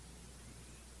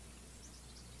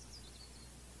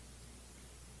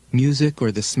 Music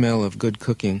or the smell of good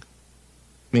cooking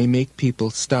may make people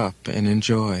stop and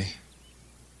enjoy,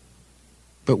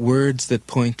 but words that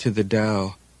point to the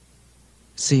Tao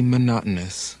seem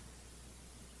monotonous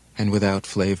and without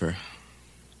flavor.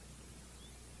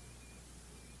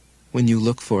 When you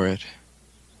look for it,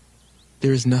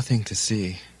 there is nothing to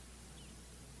see.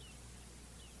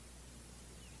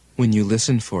 When you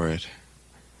listen for it,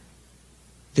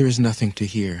 there is nothing to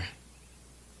hear.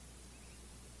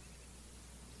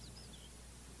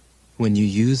 When you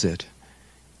use it,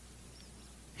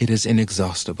 it is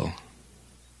inexhaustible.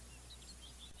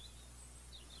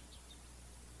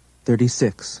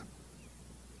 36.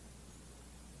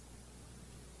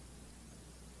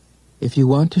 If you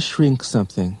want to shrink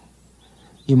something,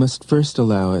 you must first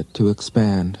allow it to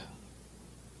expand.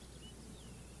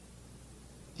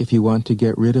 If you want to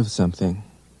get rid of something,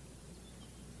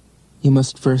 you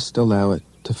must first allow it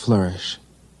to flourish.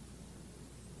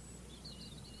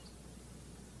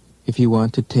 If you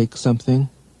want to take something,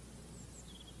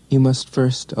 you must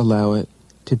first allow it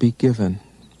to be given.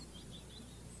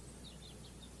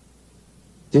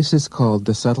 This is called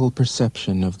the subtle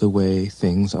perception of the way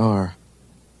things are.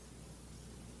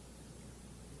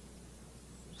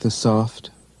 The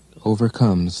soft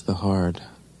overcomes the hard.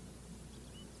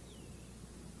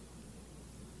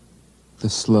 The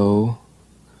slow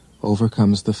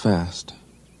overcomes the fast.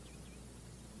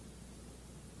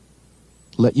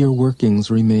 Let your workings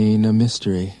remain a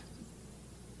mystery.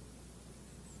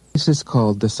 This is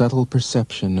called the subtle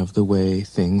perception of the way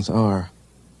things are.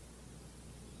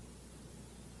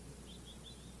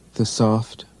 The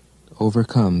soft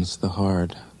overcomes the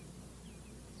hard.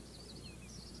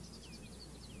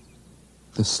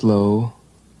 The slow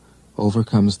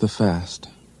overcomes the fast.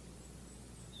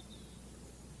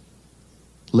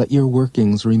 Let your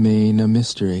workings remain a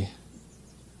mystery.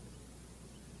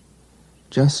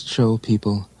 Just show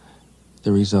people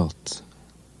the results.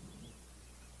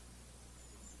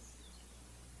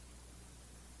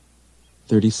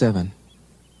 37.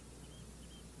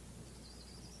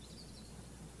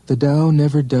 The Tao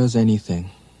never does anything,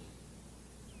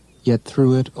 yet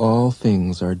through it all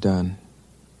things are done.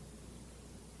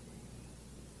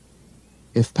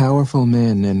 If powerful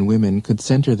men and women could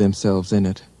center themselves in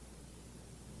it,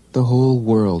 the whole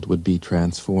world would be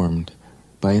transformed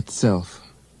by itself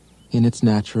in its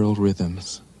natural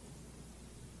rhythms.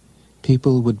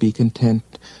 People would be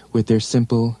content with their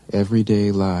simple,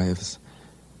 everyday lives,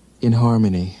 in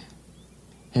harmony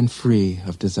and free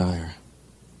of desire.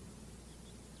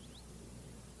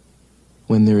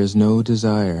 When there is no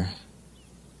desire,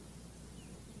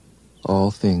 all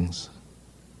things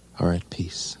are at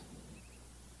peace.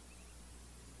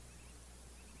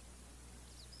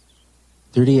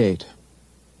 38.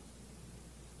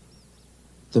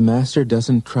 The master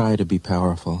doesn't try to be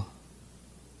powerful.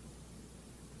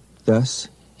 Thus,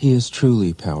 he is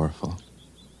truly powerful.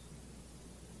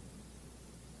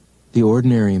 The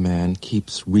ordinary man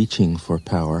keeps reaching for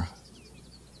power.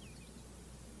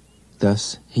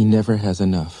 Thus, he never has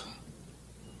enough.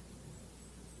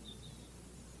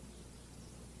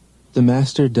 The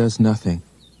master does nothing,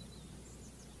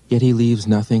 yet he leaves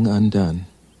nothing undone.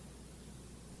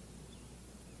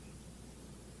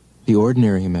 The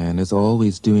ordinary man is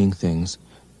always doing things,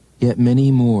 yet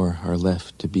many more are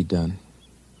left to be done.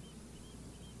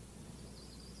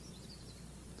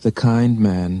 The kind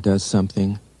man does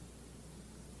something,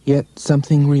 yet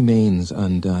something remains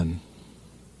undone.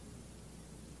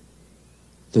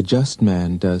 The just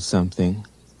man does something,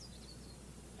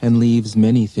 and leaves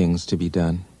many things to be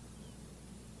done.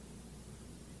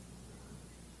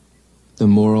 The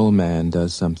moral man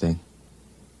does something,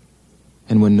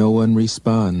 and when no one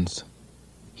responds,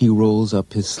 he rolls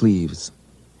up his sleeves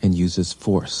and uses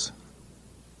force.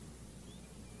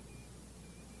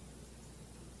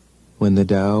 When the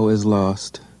Tao is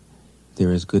lost,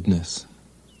 there is goodness.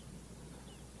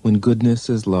 When goodness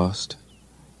is lost,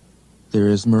 there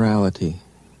is morality.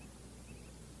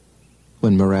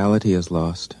 When morality is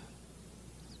lost,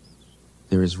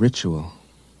 there is ritual.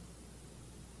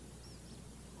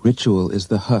 Ritual is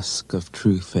the husk of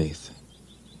true faith,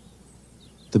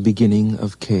 the beginning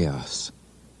of chaos.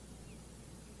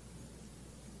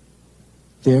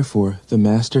 Therefore, the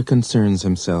master concerns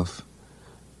himself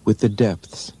with the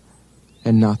depths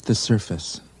and not the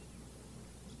surface,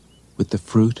 with the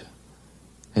fruit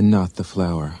and not the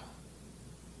flower.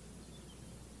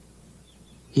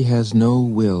 He has no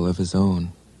will of his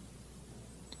own.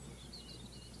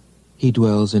 He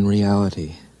dwells in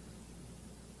reality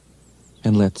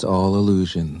and lets all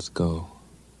illusions go.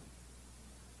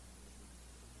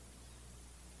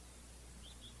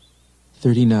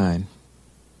 (39)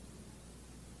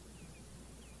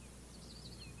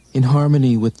 In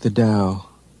harmony with the Tao,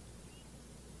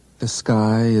 the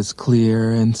sky is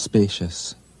clear and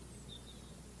spacious.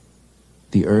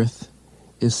 The earth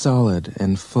is solid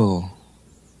and full.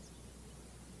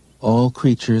 All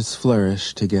creatures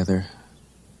flourish together,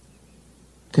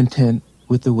 content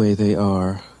with the way they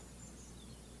are,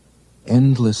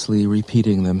 endlessly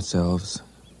repeating themselves,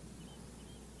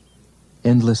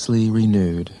 endlessly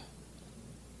renewed.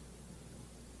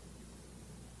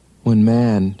 When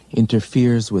man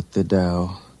interferes with the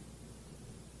Tao,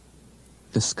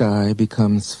 the sky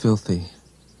becomes filthy,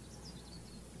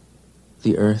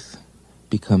 the earth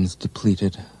becomes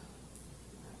depleted,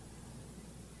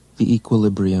 the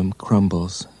equilibrium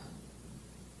crumbles,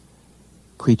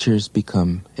 creatures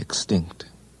become extinct.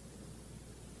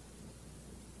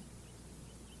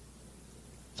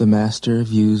 The master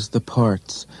views the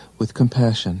parts with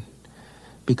compassion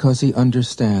because he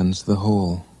understands the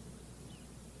whole.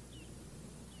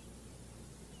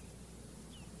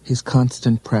 His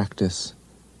constant practice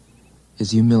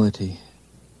is humility.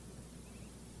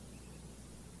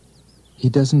 He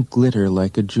doesn't glitter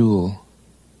like a jewel,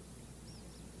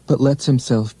 but lets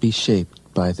himself be shaped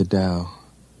by the Tao,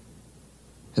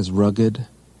 as rugged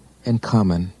and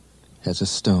common as a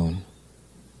stone.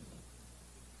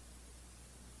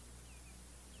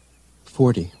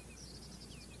 40.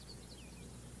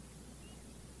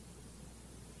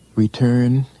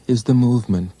 Return is the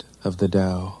movement of the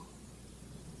Tao.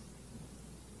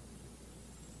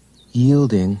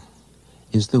 Yielding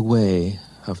is the way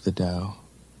of the Tao.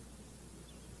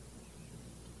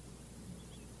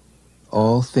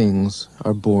 All things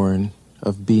are born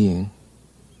of being.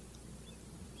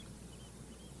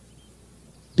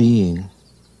 Being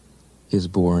is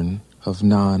born of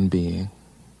non-being.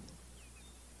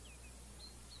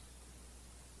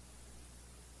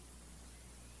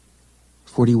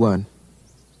 (41)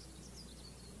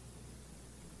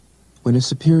 When a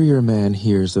superior man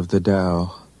hears of the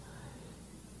Tao,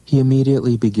 he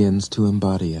immediately begins to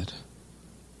embody it.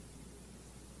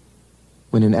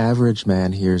 When an average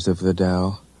man hears of the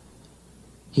Tao,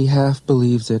 he half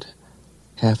believes it,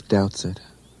 half doubts it.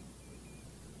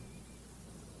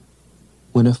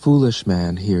 When a foolish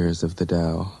man hears of the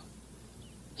Tao,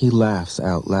 he laughs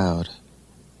out loud.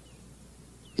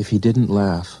 If he didn't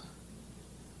laugh,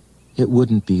 it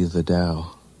wouldn't be the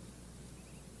Tao.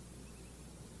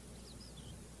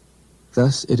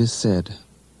 Thus it is said,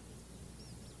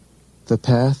 the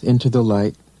path into the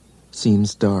light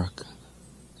seems dark.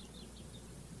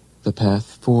 The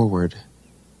path forward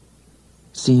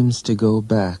seems to go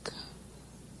back.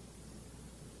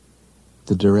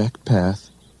 The direct path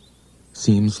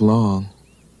seems long.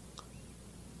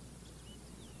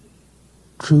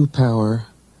 True power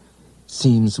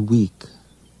seems weak.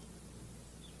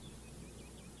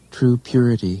 True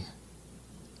purity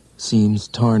seems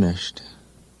tarnished.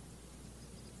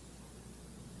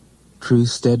 True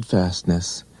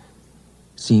steadfastness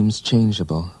seems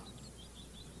changeable.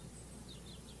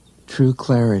 True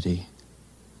clarity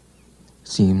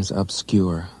seems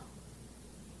obscure.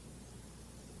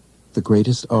 The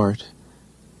greatest art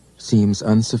seems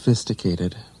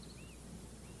unsophisticated.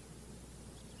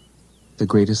 The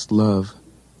greatest love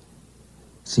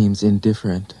seems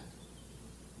indifferent.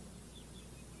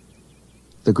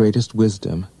 The greatest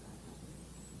wisdom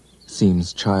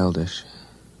seems childish.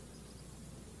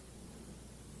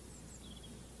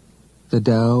 The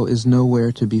Tao is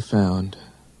nowhere to be found,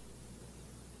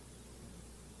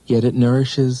 yet it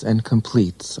nourishes and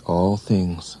completes all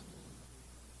things.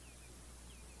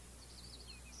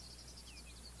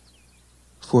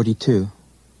 42.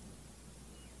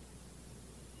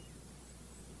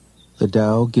 The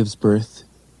Tao gives birth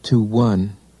to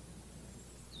one.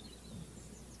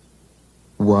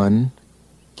 One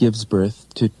gives birth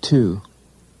to two.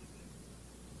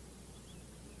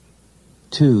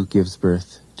 Two gives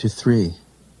birth to three.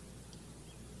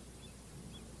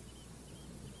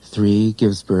 Three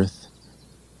gives birth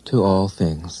to all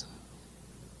things.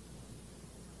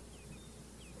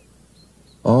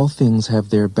 All things have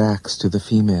their backs to the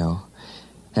female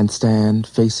and stand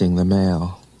facing the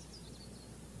male.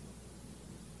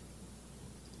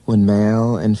 When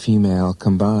male and female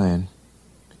combine,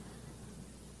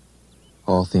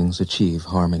 all things achieve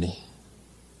harmony.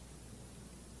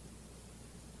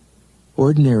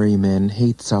 Ordinary men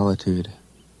hate solitude,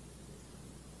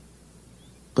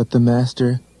 but the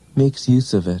Master makes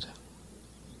use of it,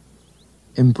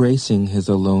 embracing his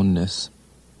aloneness,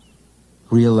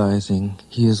 realizing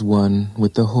he is one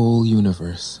with the whole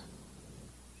universe.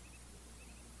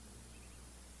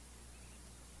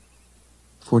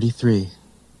 43.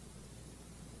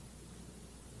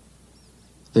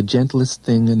 The gentlest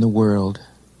thing in the world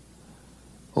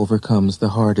overcomes the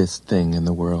hardest thing in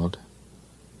the world.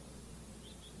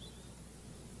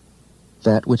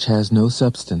 That which has no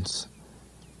substance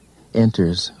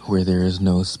enters where there is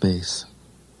no space.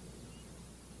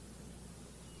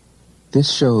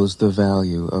 This shows the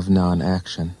value of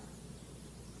non-action.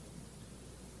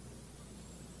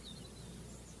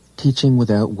 Teaching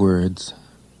without words,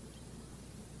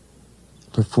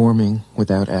 performing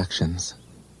without actions.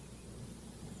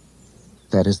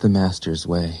 That is the Master's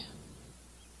way.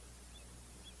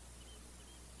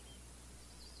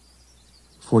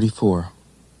 44.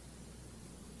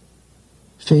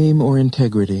 Fame or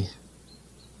integrity?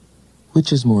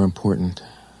 Which is more important?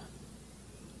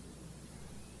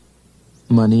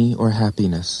 Money or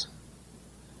happiness?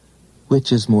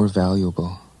 Which is more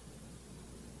valuable?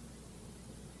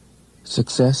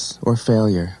 Success or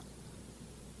failure?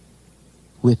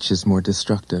 Which is more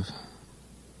destructive?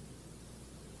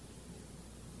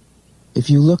 If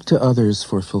you look to others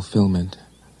for fulfillment,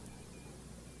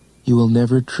 you will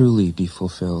never truly be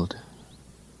fulfilled.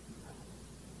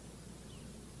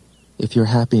 If your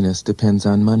happiness depends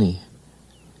on money,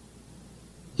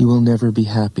 you will never be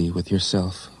happy with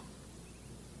yourself.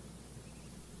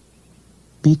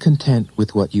 Be content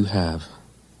with what you have.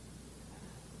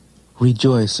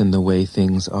 Rejoice in the way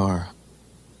things are.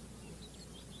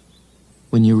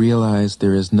 When you realize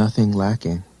there is nothing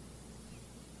lacking,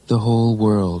 the whole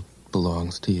world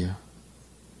belongs to you.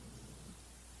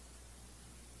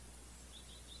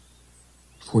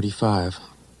 45.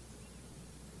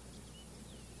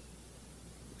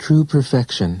 True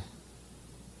perfection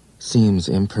seems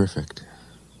imperfect,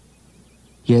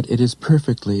 yet it is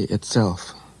perfectly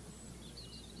itself.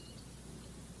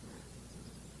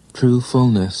 True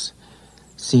fullness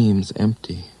seems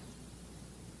empty,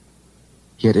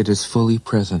 yet it is fully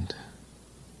present.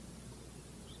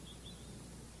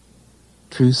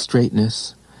 True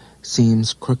straightness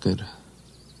seems crooked.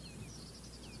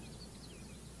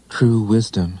 True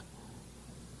wisdom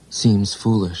seems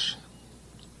foolish.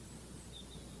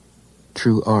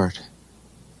 True art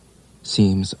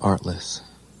seems artless.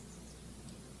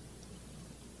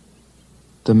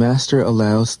 The Master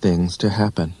allows things to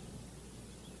happen.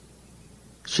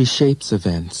 She shapes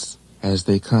events as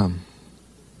they come.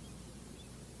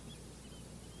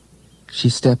 She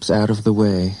steps out of the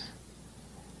way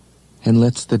and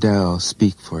lets the Tao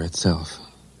speak for itself.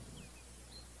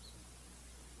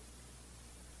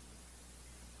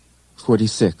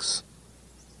 46.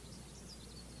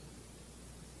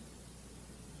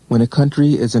 When a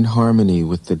country is in harmony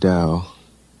with the Tao,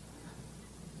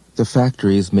 the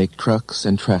factories make trucks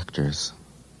and tractors.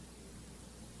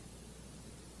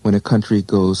 When a country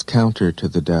goes counter to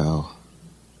the Tao,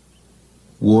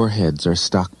 warheads are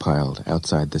stockpiled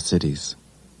outside the cities.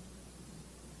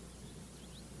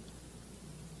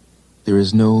 there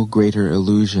is no greater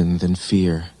illusion than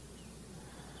fear,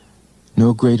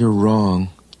 no greater wrong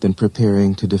than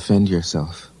preparing to defend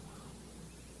yourself,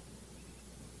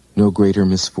 no greater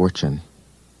misfortune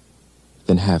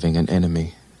than having an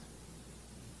enemy.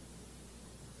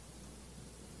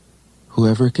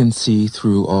 Whoever can see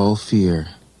through all fear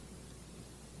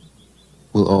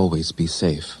will always be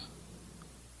safe.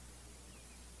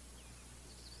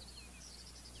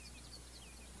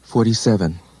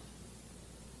 "47.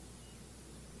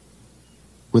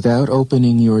 Without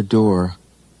opening your door,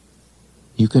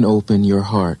 you can open your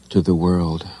heart to the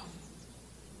world.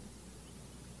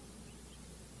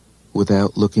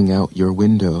 Without looking out your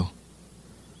window,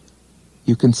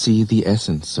 you can see the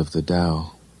essence of the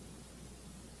Tao.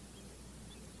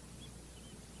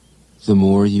 The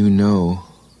more you know,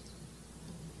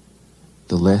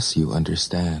 the less you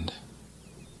understand.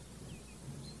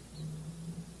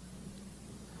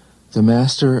 The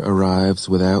Master arrives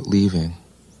without leaving,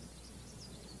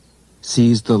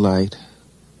 sees the light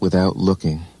without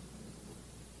looking,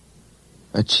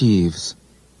 achieves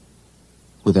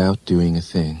without doing a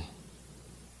thing."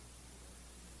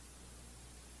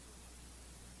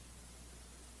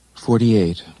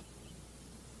 48.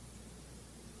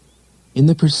 In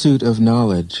the pursuit of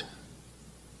knowledge,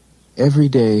 every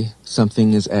day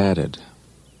something is added.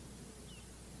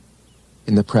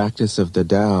 In the practice of the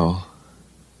Tao,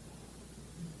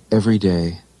 every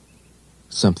day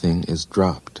something is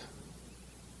dropped.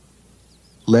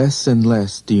 Less and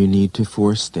less do you need to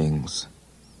force things,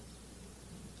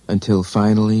 until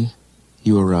finally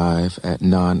you arrive at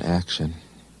non-action.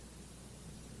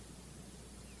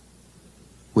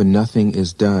 When nothing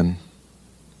is done,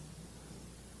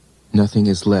 nothing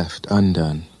is left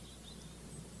undone.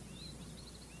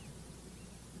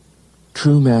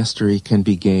 True mastery can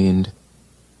be gained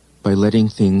by letting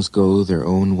things go their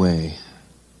own way.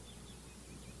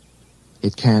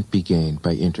 It can't be gained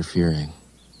by interfering.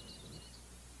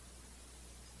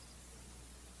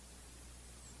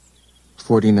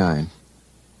 49.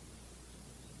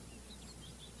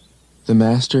 The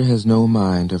Master has no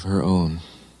mind of her own.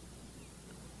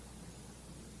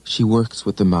 She works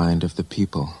with the mind of the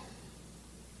people.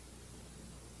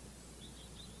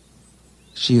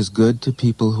 She is good to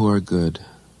people who are good.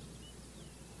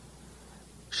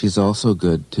 She's also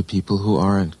good to people who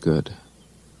aren't good.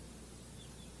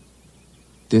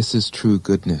 This is true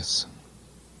goodness.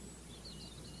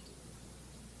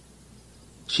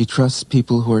 She trusts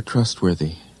people who are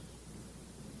trustworthy.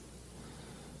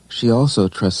 She also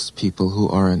trusts people who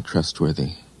aren't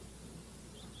trustworthy.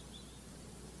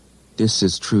 This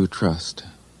is true trust.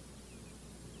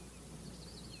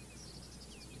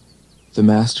 The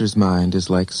Master's mind is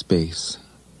like space.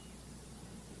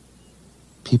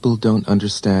 People don't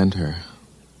understand her.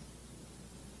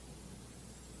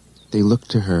 They look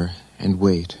to her and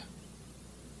wait.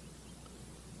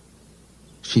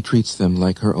 She treats them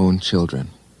like her own children.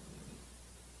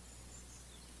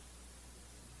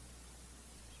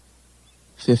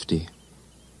 50.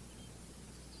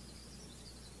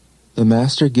 The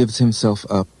Master gives himself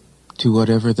up to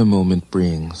whatever the moment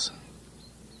brings.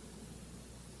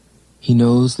 He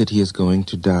knows that he is going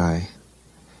to die,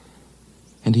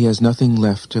 and he has nothing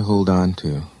left to hold on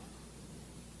to.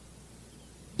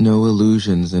 No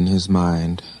illusions in his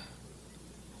mind,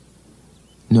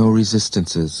 no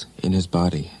resistances in his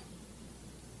body.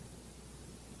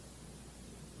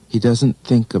 He doesn't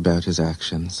think about his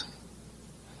actions.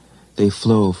 They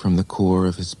flow from the core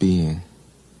of his being.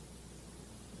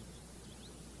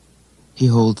 He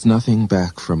holds nothing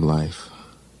back from life.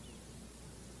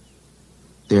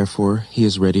 Therefore, he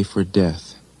is ready for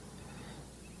death,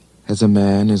 as a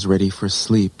man is ready for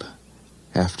sleep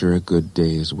after a good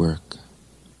day's work.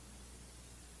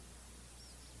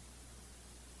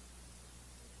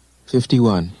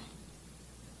 51.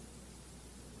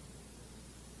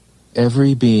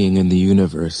 Every being in the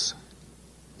universe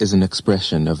is an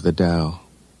expression of the Tao.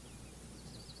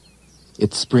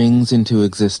 It springs into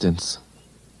existence,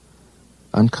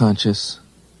 unconscious,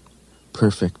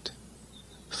 perfect,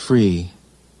 free,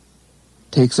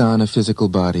 takes on a physical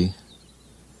body,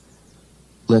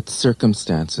 lets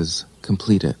circumstances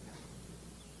complete it.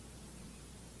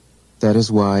 That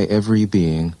is why every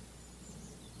being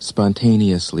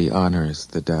spontaneously honors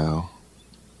the Tao.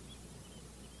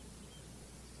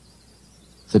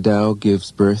 The Tao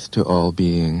gives birth to all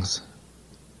beings,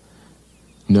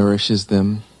 nourishes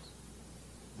them,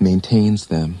 maintains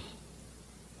them,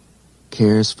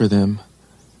 cares for them,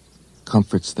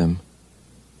 comforts them,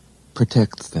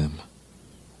 protects them,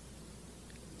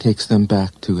 takes them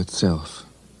back to itself,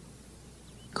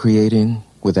 creating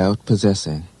without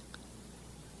possessing.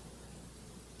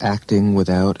 acting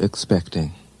without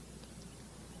expecting,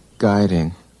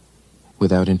 guiding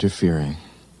without interfering.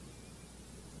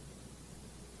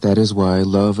 That is why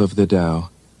love of the Tao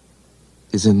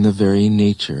is in the very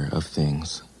nature of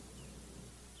things.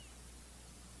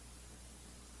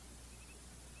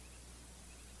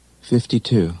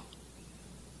 (52)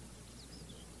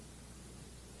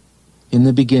 In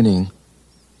the beginning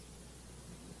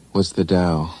was the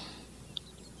Tao.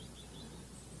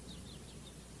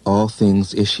 All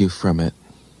things issue from it.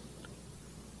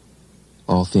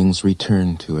 All things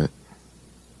return to it.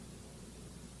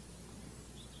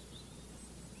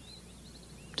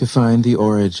 To find the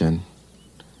origin,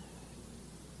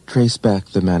 trace back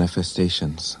the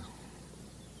manifestations.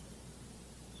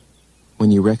 When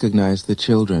you recognize the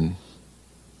children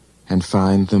and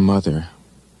find the mother,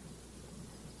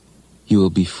 you will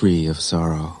be free of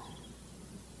sorrow.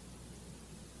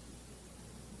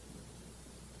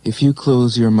 If you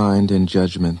close your mind in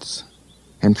judgments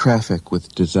and traffic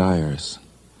with desires,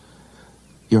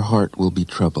 your heart will be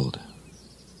troubled.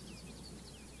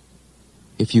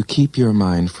 If you keep your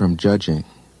mind from judging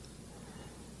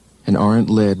and aren't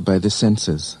led by the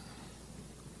senses,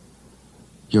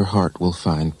 your heart will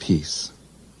find peace.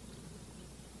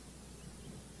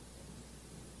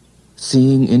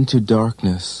 Seeing into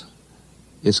darkness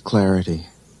is clarity.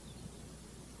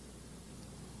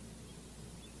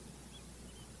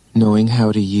 Knowing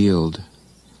how to yield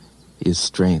is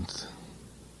strength.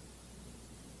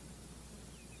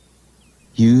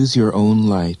 Use your own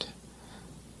light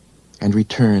and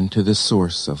return to the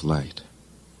source of light.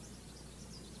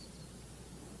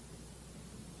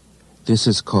 This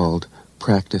is called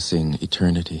practicing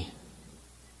eternity.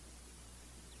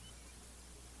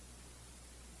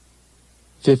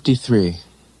 53.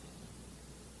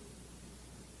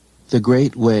 The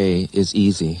Great Way is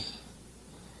easy,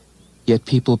 yet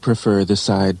people prefer the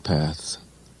side paths.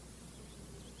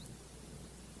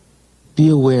 Be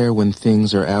aware when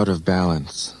things are out of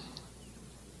balance.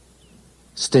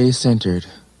 Stay centered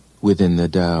within the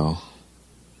Tao.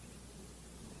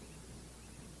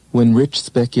 When rich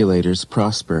speculators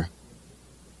prosper,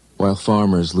 while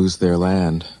farmers lose their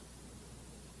land,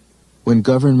 when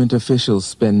government officials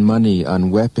spend money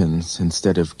on weapons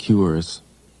instead of cures,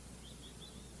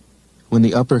 when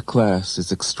the upper class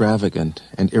is extravagant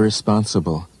and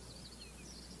irresponsible,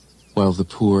 while the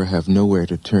poor have nowhere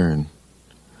to turn,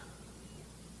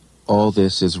 all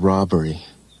this is robbery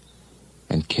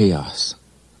and chaos.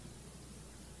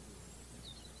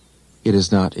 It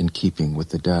is not in keeping with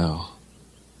the Tao.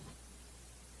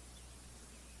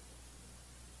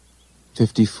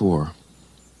 54.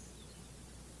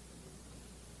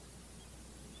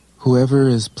 Whoever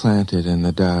is planted in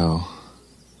the Tao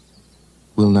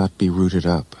will not be rooted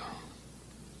up.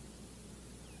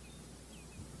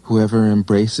 Whoever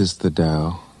embraces the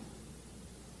Tao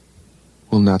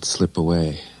will not slip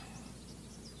away.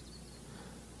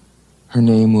 Her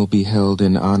name will be held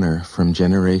in honor from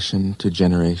generation to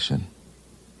generation.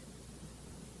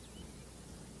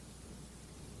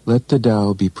 Let the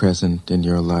Tao be present in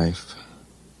your life,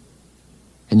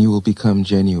 and you will become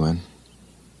genuine.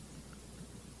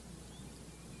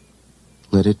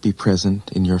 Let it be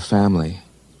present in your family,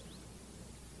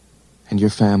 and your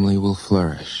family will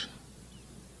flourish.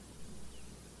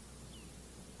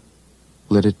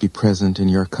 Let it be present in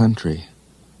your country,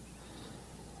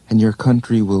 and your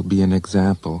country will be an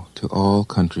example to all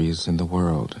countries in the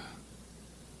world.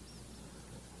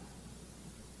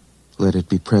 Let it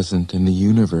be present in the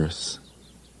universe,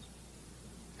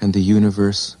 and the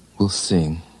universe will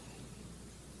sing.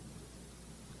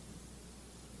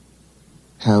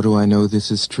 How do I know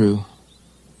this is true?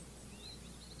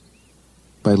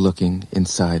 By looking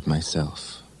inside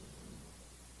myself.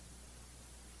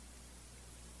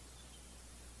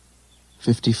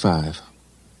 55.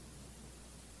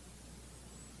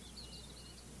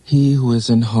 He who is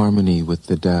in harmony with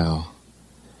the Tao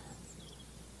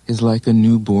is like a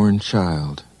newborn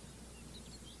child.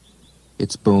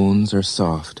 Its bones are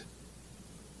soft,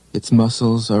 its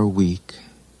muscles are weak,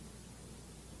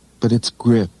 but its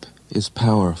grip is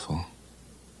powerful.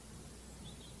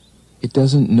 It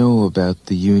doesn't know about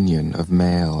the union of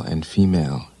male and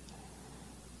female,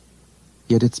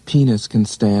 yet its penis can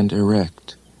stand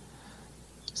erect.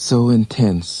 So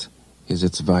intense is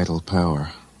its vital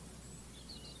power.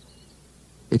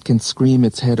 It can scream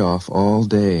its head off all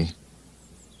day,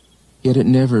 yet it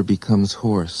never becomes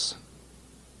hoarse.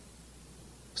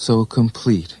 So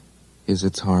complete is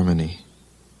its harmony.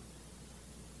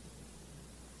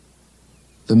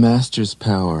 The Master's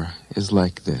power is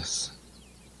like this.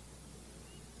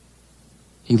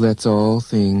 He lets all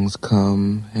things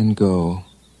come and go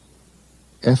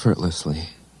effortlessly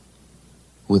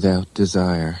without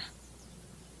desire.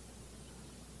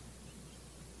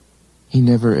 He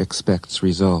never expects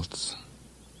results.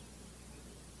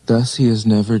 Thus he is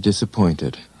never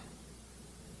disappointed.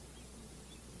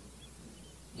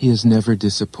 He is never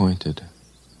disappointed.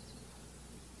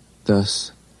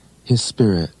 Thus his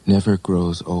spirit never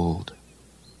grows old.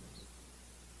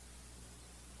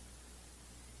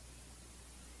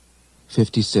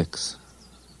 (56)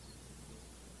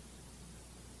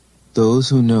 Those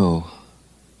who know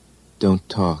don't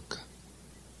talk.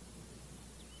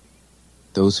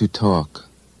 Those who talk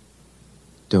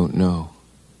don't know.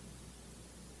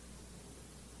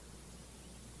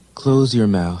 Close your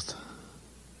mouth.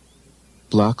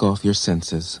 Block off your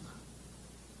senses.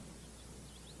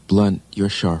 Blunt your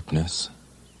sharpness.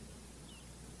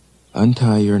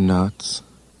 Untie your knots.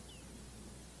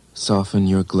 Soften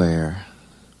your glare.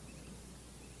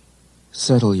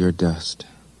 Settle your dust.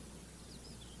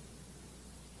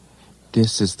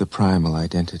 This is the primal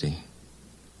identity.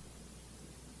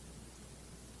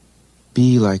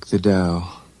 Be like the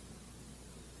Tao.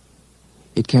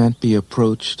 It can't be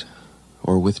approached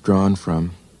or withdrawn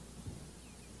from,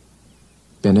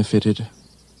 benefited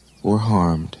or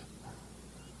harmed,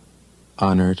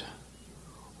 honored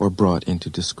or brought into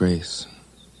disgrace.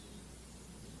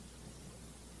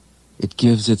 It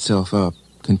gives itself up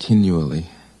continually.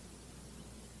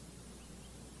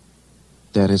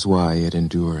 That is why it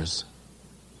endures.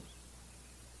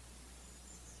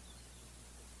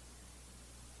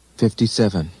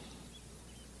 57.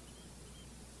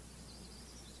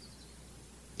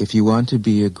 If you want to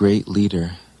be a great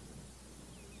leader,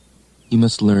 you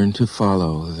must learn to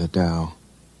follow the Tao.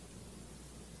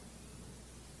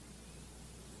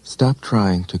 Stop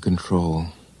trying to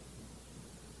control.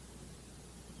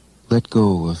 Let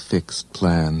go of fixed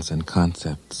plans and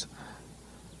concepts,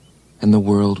 and the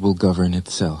world will govern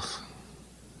itself.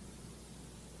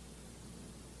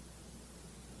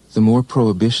 The more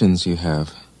prohibitions you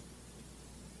have,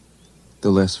 the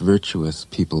less virtuous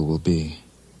people will be.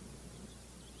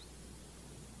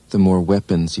 The more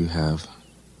weapons you have,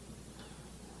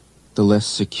 the less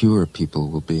secure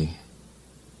people will be.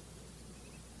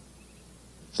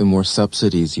 The more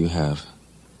subsidies you have,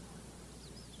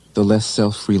 the less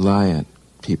self-reliant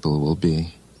people will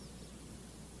be.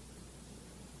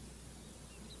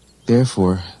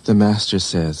 Therefore, the Master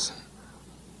says,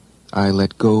 I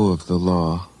let go of the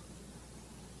law,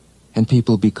 and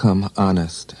people become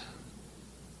honest.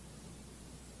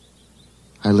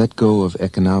 I let go of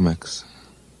economics,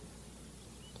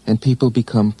 and people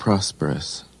become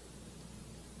prosperous.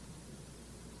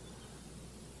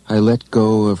 I let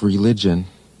go of religion,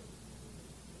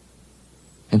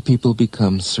 and people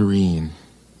become serene.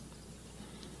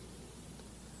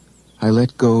 I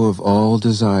let go of all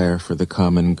desire for the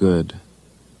common good,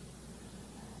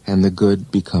 and the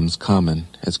good becomes common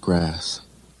as grass.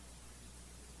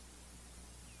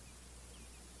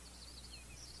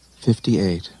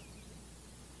 58.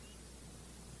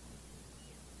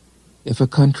 If a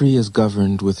country is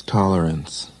governed with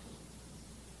tolerance,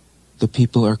 the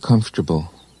people are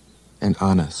comfortable and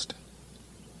honest.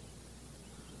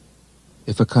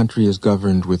 If a country is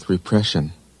governed with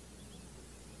repression,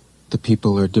 the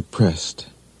people are depressed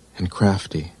and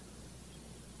crafty.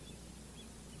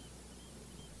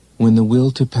 When the will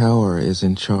to power is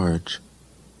in charge,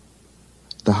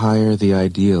 the higher the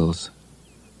ideals,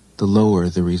 the lower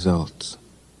the results.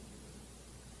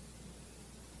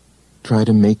 Try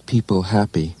to make people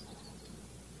happy,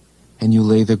 and you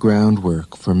lay the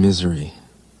groundwork for misery.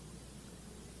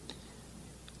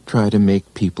 Try to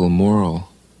make people moral,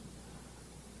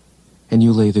 and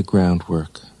you lay the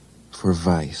groundwork for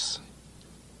vice.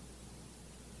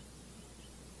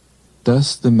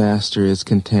 Thus the Master is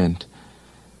content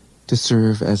to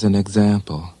serve as an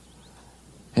example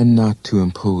and not to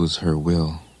impose her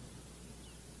will.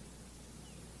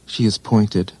 She is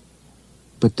pointed,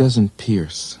 but doesn't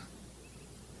pierce.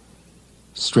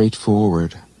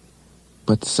 Straightforward,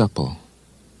 but supple.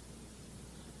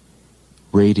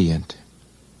 Radiant,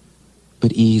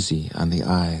 but easy on the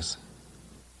eyes.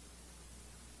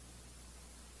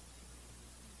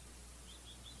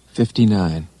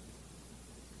 59.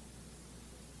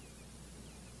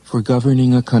 For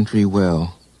governing a country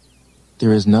well,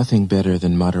 there is nothing better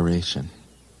than moderation.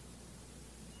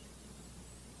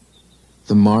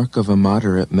 The mark of a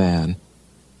moderate man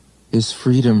is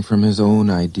freedom from his own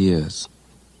ideas.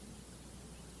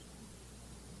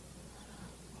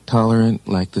 Tolerant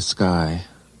like the sky,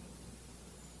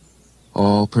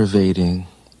 all-pervading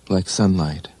like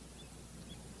sunlight,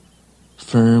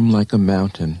 firm like a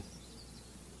mountain,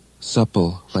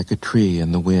 supple like a tree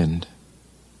in the wind.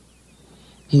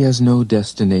 He has no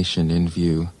destination in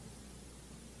view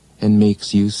and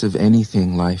makes use of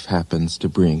anything life happens to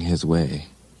bring his way.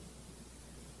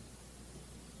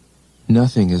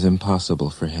 Nothing is impossible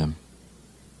for him.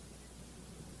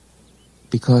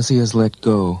 Because he has let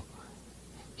go,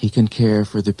 he can care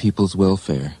for the people's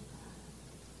welfare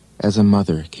as a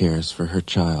mother cares for her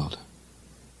child.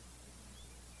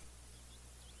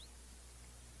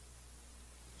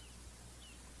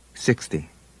 "60.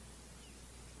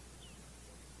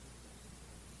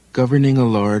 Governing a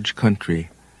large country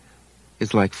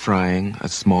is like frying a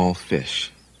small fish.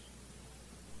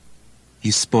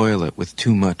 You spoil it with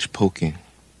too much poking.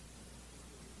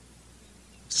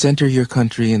 Center your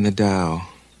country in the Tao,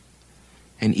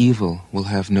 and evil will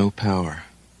have no power.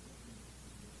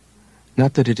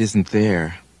 Not that it isn't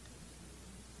there,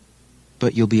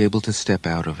 but you'll be able to step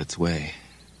out of its way.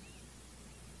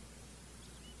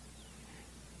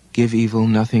 Give evil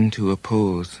nothing to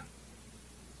oppose,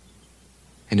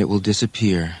 and it will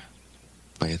disappear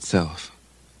by itself."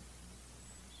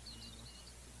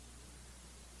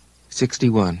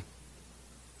 61.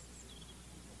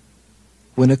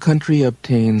 When a country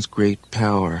obtains great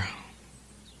power,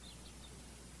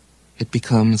 it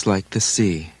becomes like the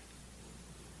sea.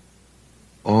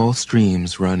 All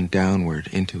streams run downward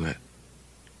into it.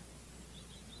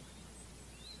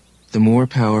 The more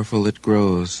powerful it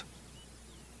grows,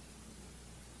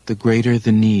 the greater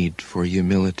the need for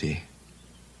humility.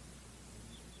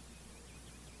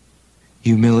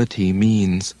 Humility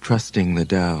means trusting the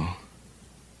Tao,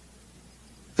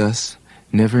 thus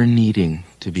never needing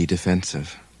to be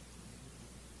defensive.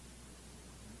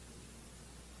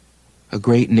 A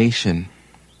great nation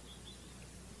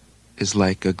is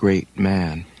like a great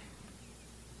man.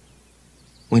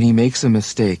 When he makes a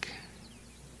mistake,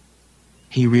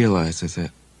 he realizes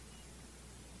it.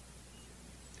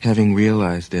 Having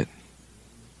realized it,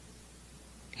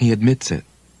 he admits it.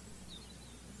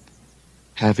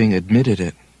 Having admitted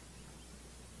it,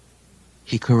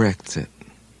 he corrects it.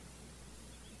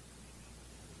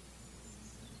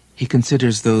 He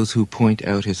considers those who point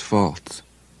out his faults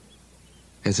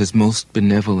as his most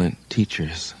benevolent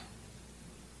teachers.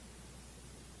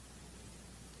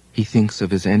 He thinks of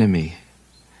his enemy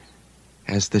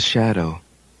as the shadow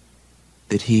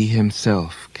that he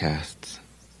himself casts.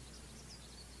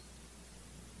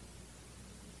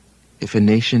 If a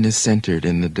nation is centered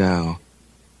in the Tao,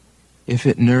 if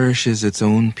it nourishes its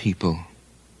own people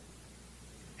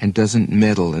and doesn't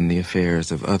meddle in the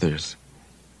affairs of others,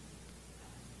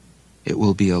 it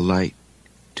will be a light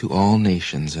to all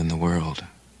nations in the world.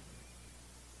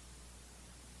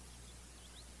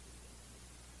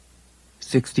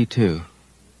 62.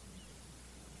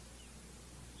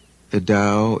 The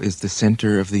Tao is the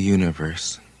center of the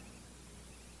universe,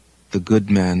 the good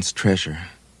man's treasure,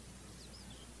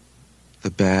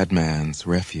 the bad man's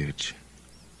refuge.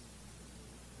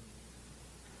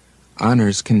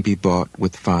 Honors can be bought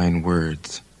with fine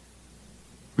words.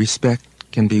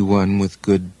 Respect can be won with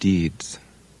good deeds.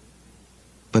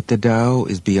 But the Tao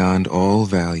is beyond all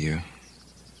value,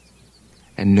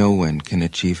 and no one can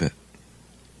achieve it.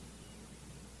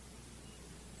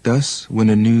 Thus,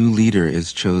 when a new leader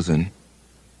is chosen,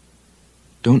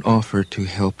 don't offer to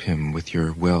help him with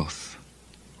your wealth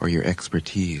or your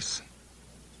expertise.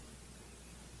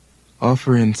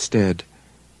 Offer instead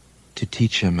to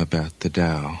teach him about the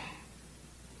Tao.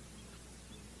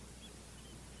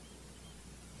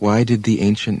 Why did the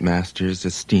ancient masters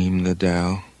esteem the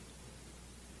Tao?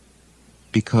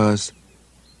 Because,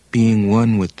 being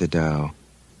one with the Tao,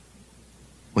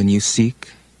 when you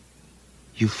seek,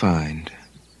 you find.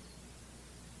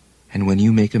 And when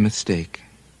you make a mistake,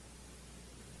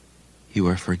 you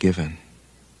are forgiven.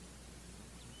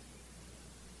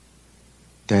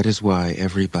 That is why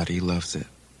everybody loves it.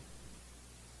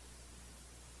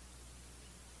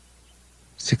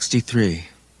 63.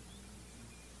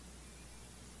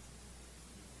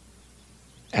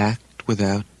 Act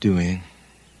without doing.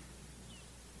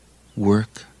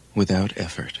 Work without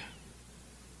effort.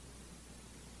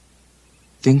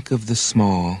 Think of the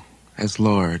small as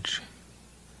large,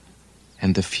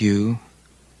 and the few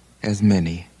as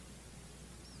many.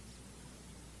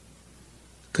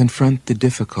 Confront the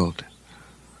difficult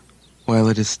while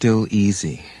it is still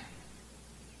easy.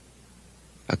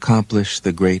 Accomplish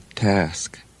the great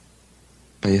task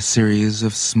by a series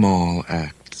of small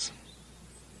acts.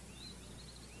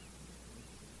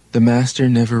 The master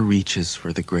never reaches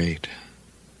for the great.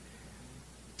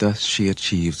 Thus she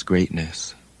achieves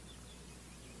greatness.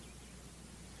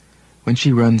 When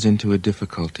she runs into a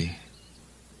difficulty,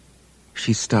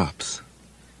 she stops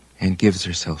and gives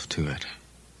herself to it.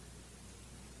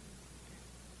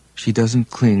 She doesn't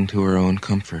cling to her own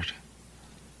comfort.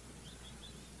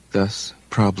 Thus,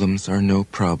 problems are no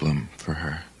problem for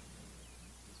her.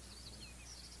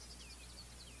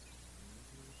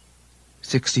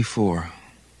 64.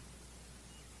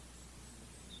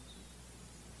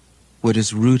 What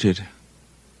is rooted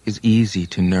is easy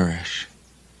to nourish.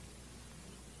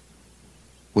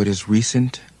 What is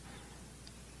recent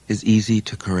is easy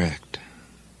to correct.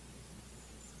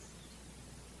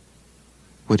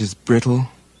 What is brittle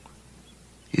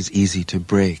is easy to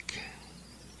break.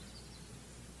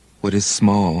 What is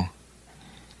small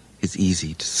is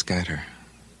easy to scatter.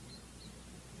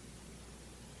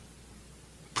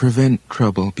 Prevent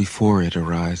trouble before it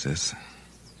arises.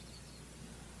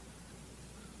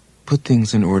 Put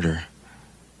things in order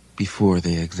before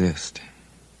they exist.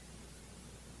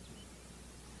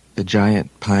 The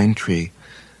giant pine tree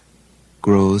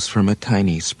grows from a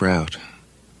tiny sprout.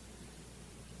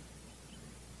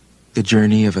 The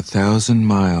journey of 1,000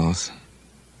 miles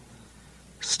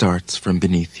starts from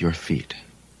beneath your feet.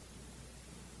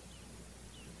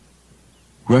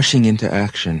 Rushing into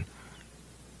action,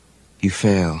 you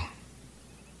fail.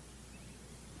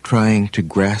 Trying to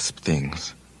grasp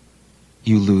things,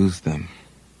 you lose them.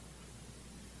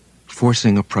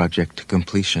 Forcing a project to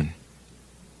completion,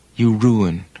 you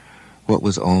ruin what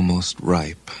was almost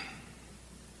ripe.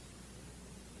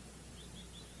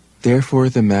 Therefore,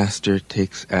 the master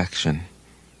takes action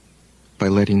by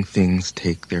letting things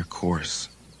take their course.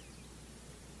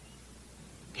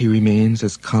 He remains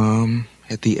as calm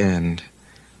at the end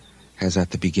as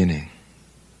at the beginning.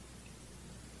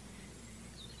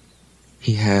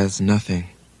 He has nothing,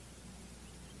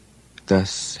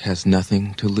 thus has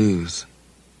nothing to lose.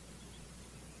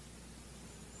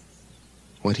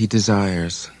 What he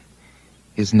desires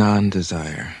is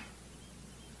non-desire.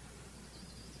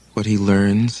 What he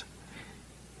learns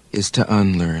is to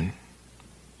unlearn.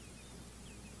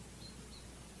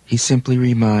 He simply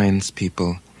reminds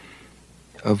people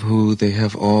of who they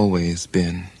have always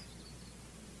been.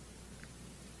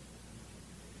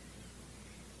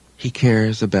 He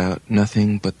cares about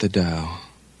nothing but the Tao.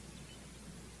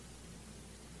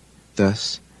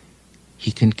 Thus,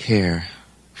 he can care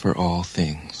for all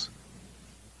things.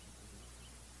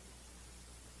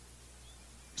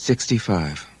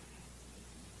 65.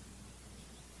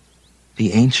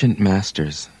 The ancient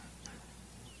masters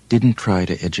didn't try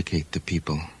to educate the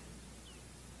people,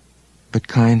 but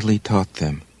kindly taught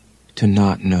them to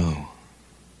not know.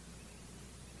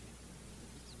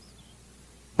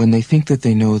 When they think that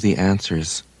they know the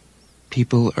answers,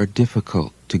 people are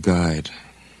difficult to guide.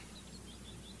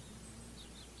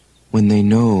 When they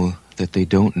know that they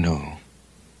don't know,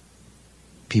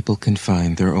 people can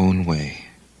find their own way.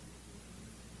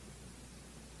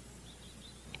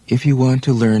 If you want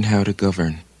to learn how to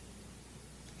govern,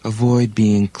 avoid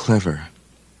being clever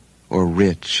or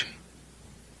rich.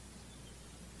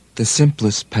 The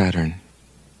simplest pattern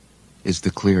is the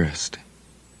clearest.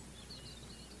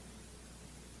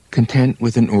 Content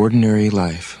with an ordinary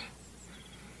life,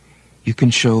 you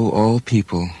can show all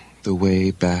people the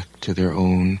way back to their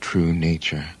own true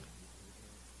nature.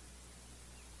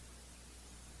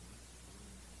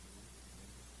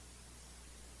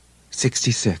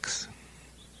 "66.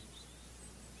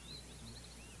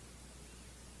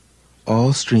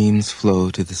 All streams flow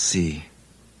to the sea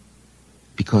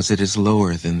because it is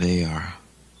lower than they are.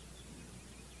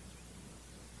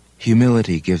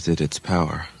 Humility gives it its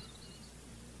power.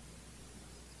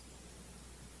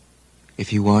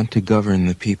 If you want to govern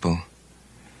the people,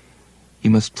 you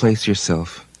must place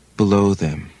yourself below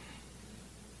them.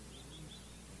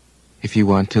 If you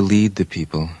want to lead the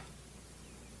people,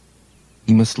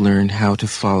 you must learn how to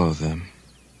follow them.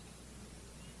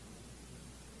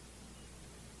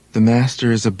 The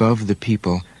master is above the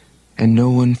people, and no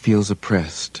one feels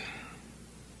oppressed.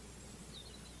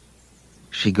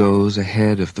 She goes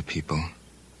ahead of the people,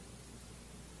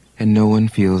 and no one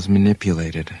feels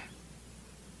manipulated.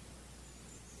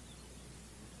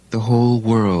 The whole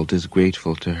world is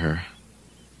grateful to her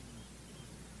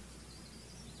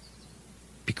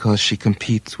because she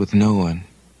competes with no one.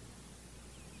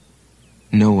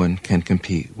 No one can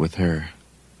compete with her.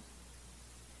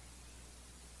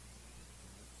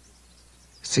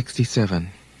 67.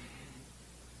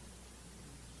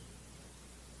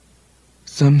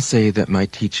 Some say that my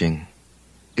teaching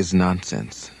is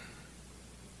nonsense.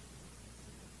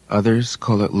 Others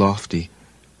call it lofty,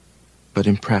 but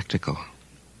impractical.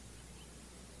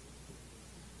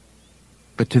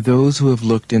 But to those who have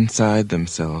looked inside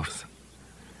themselves,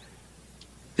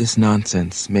 this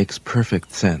nonsense makes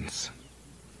perfect sense.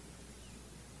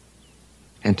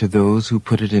 And to those who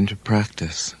put it into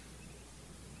practice,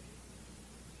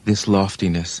 This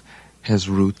loftiness has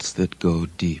roots that go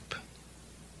deep.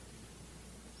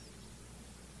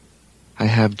 I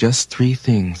have just 3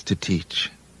 things to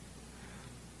teach: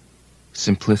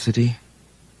 simplicity,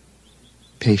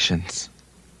 patience,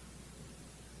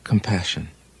 compassion.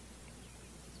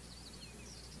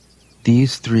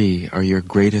 These 3 are your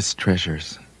greatest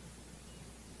treasures.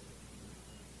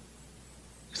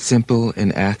 Simple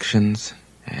in actions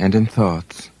and in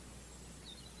thoughts,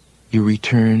 you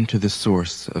return to the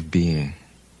source of being.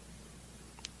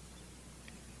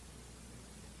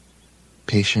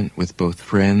 Patient with both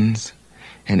friends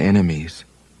and enemies,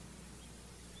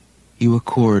 you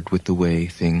accord with the way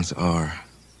things are.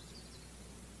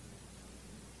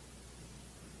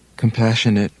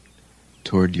 Compassionate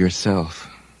toward yourself,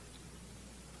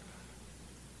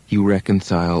 you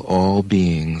reconcile all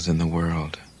beings in the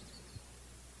world.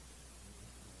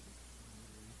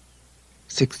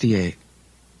 68.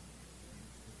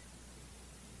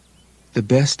 The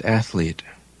best athlete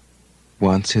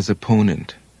wants his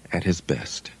opponent at his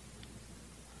best.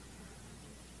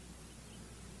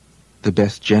 The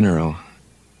best general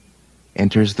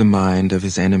enters the mind of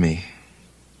his enemy.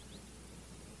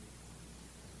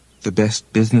 The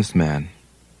best businessman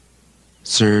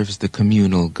serves the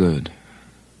communal good.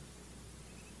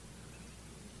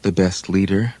 The best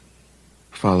leader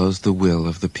follows the will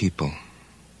of the people.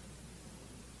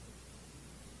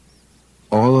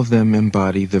 All of them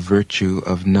embody the virtue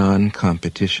of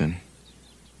non-competition.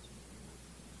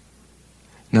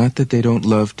 Not that they don't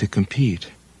love to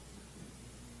compete,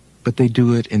 but they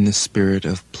do it in the spirit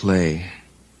of play.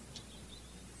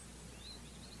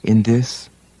 In this,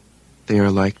 they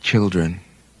are like children,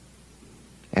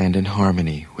 and in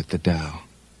harmony with the Tao.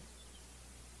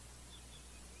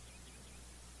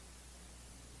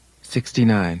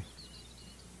 69.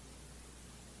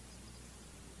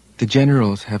 The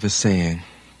generals have a saying: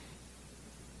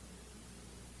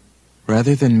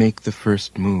 rather than make the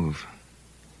first move,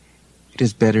 it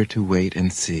is better to wait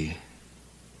and see.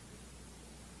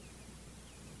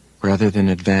 Rather than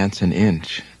advance an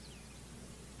inch,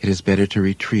 it is better to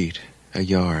retreat a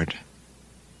yard.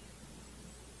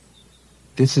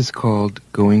 This is called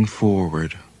going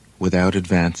forward without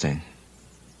advancing,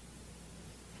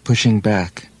 pushing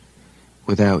back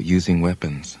without using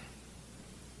weapons.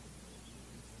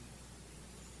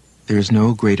 There is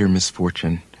no greater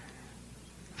misfortune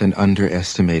than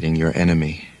underestimating your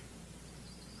enemy.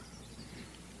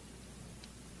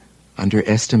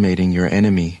 Underestimating your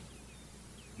enemy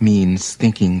means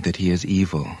thinking that he is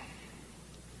evil.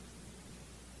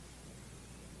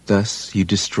 Thus you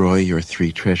destroy your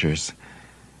 3 treasures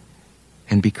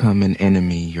and become an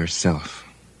enemy yourself.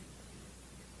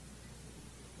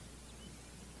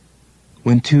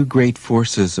 When 2 great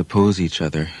forces oppose each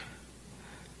other,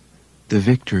 the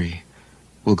victory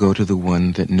will go to the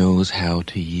one that knows how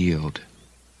to yield.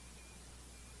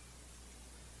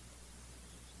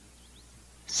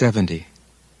 70.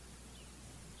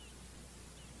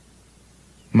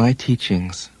 My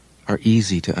teachings are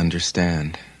easy to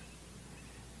understand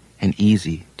and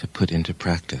easy to put into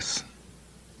practice.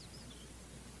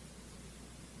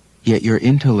 Yet your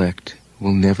intellect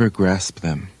will never grasp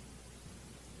them,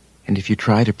 and if you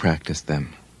try to practice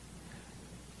them,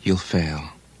 you'll fail.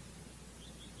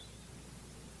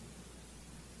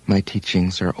 My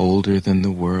teachings are older than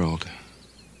the world.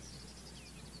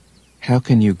 How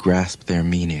can you grasp their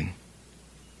meaning?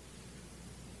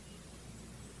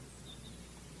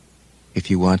 If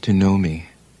you want to know me,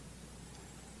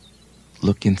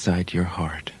 look inside your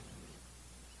heart.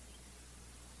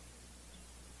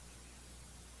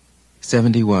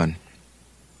 71.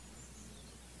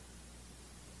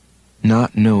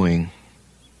 Not knowing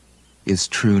is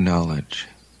true knowledge.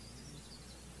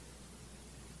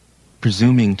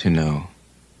 Presuming to know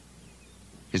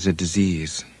is a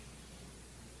disease.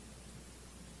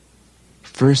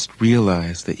 First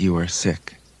realize that you are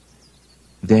sick.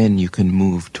 Then you can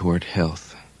move toward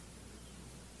health.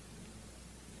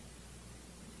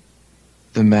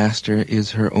 The Master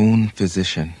is her own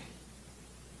physician.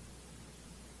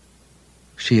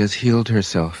 She has healed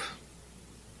herself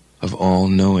of all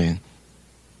knowing.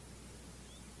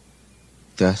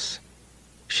 Thus,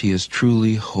 she is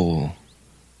truly whole.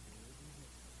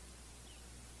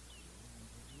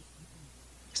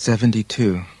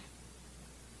 72.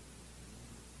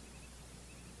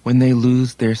 When they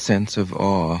lose their sense of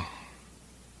awe,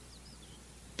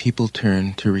 people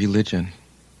turn to religion.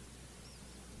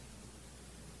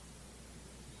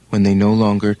 When they no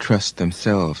longer trust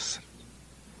themselves,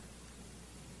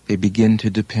 they begin to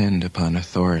depend upon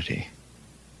authority.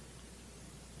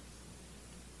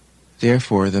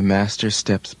 Therefore, the Master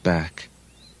steps back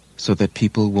so that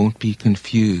people won't be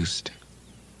confused.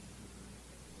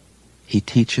 He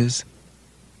teaches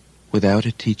without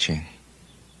a teaching,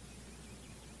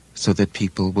 so that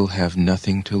people will have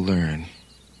nothing to learn.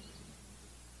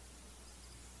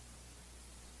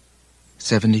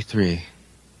 73.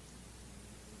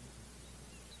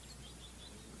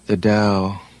 The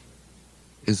Tao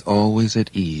is always at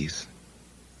ease.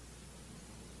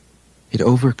 It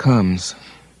overcomes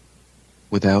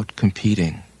without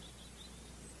competing,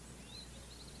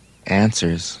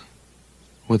 answers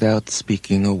without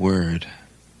speaking a word,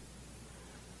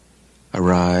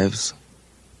 arrives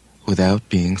without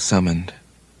being summoned,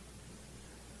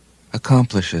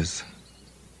 accomplishes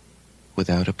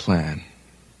without a plan.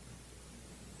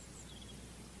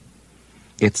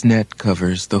 Its net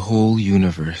covers the whole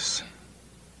universe,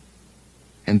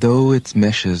 and though its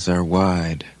meshes are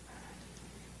wide,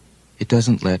 it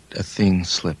doesn't let a thing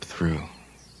slip through.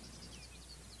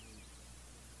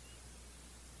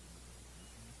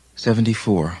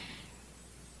 74.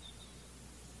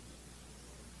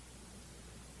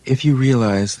 If you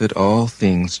realize that all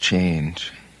things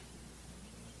change,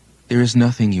 there is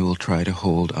nothing you will try to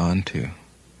hold on to.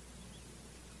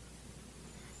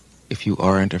 If you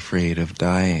aren't afraid of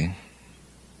dying,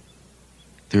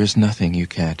 there is nothing you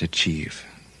can't achieve.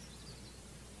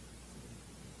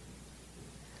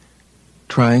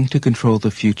 Trying to control the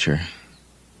future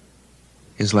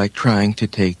is like trying to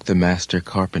take the master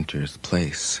carpenter's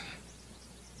place.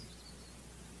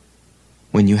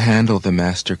 When you handle the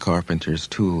master carpenter's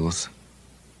tools,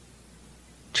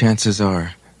 chances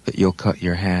are that you'll cut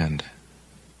your hand.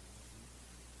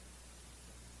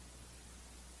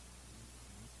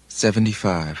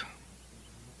 75.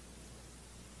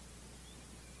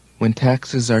 When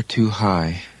taxes are too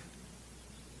high,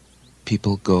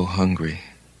 people go hungry.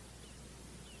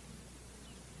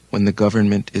 When the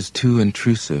government is too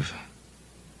intrusive,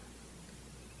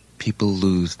 people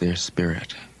lose their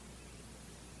spirit.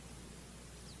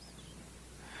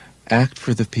 Act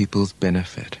for the people's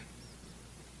benefit.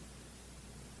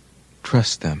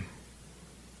 Trust them.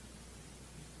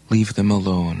 Leave them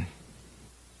alone.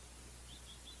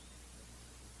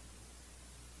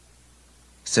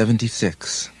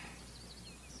 76.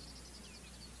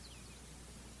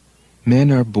 Men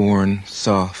are born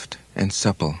soft and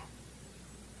supple.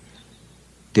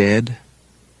 Dead,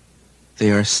 they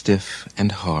are stiff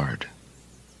and hard.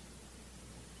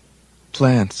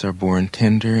 Plants are born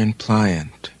tender and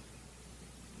pliant.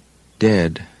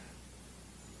 Dead,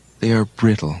 they are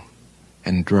brittle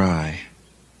and dry.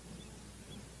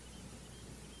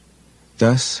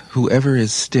 Thus, whoever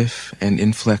is stiff and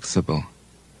inflexible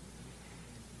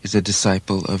is a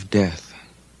disciple of death.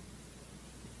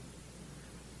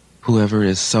 Whoever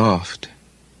is soft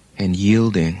and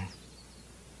yielding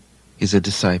is a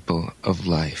disciple of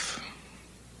life.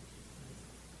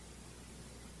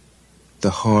 The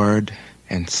hard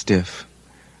and stiff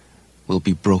will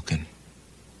be broken.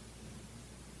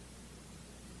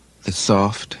 The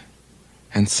soft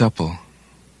and supple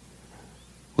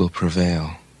will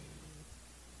prevail.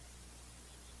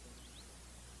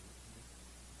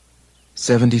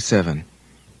 77.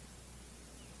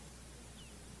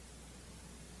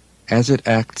 As it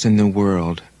acts in the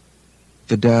world,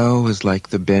 the Tao is like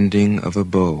the bending of a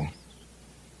bow.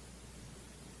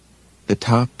 The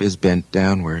top is bent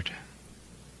downward.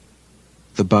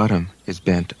 The bottom is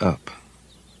bent up.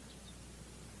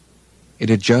 It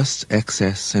adjusts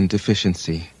excess and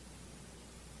deficiency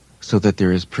so that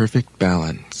there is perfect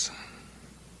balance.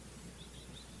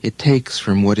 It takes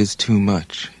from what is too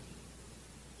much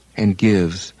and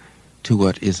gives to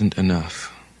what isn't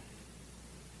enough.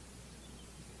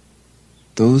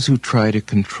 Those who try to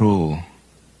control,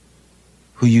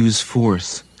 who use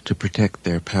force to protect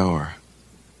their power,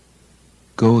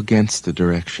 go against the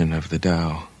direction of the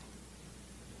Tao.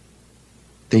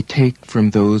 They take from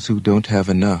those who don't have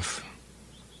enough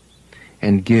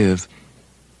and give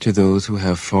to those who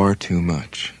have far too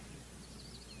much.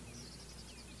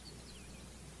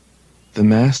 The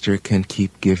Master can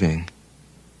keep giving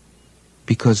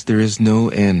because there is no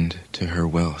end to her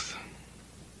wealth.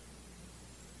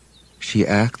 She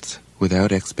acts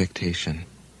without expectation,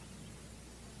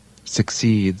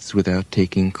 succeeds without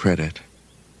taking credit,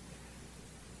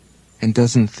 and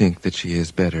doesn't think that she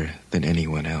is better than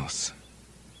anyone else.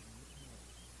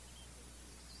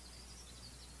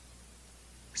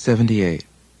 78.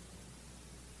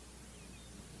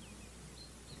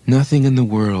 Nothing in the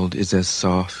world is as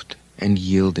soft and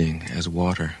yielding as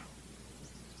water.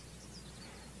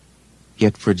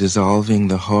 Yet for dissolving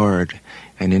the hard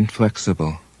and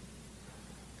inflexible,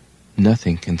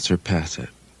 nothing can surpass it.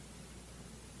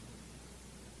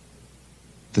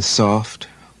 The soft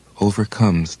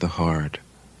overcomes the hard.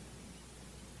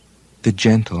 The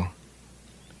gentle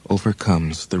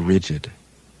overcomes the rigid.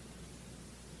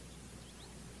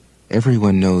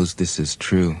 Everyone knows this is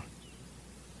true,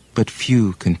 but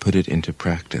few can put it into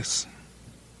practice.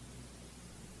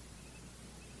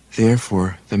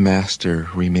 Therefore, the master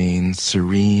remains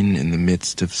serene in the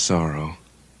midst of sorrow.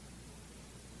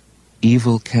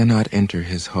 Evil cannot enter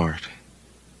his heart,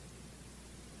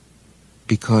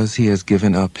 because he has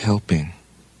given up helping.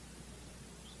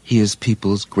 He is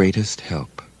people's greatest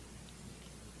help.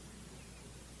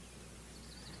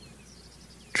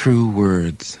 True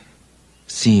words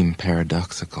seem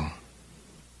paradoxical.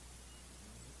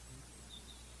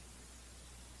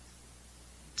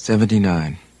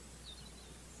 79.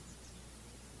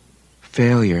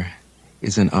 Failure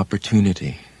is an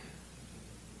opportunity.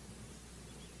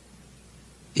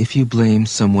 If you blame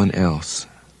someone else,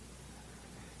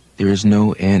 there is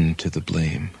no end to the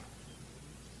blame.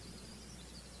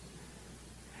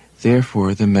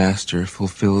 Therefore, the master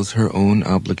fulfills her own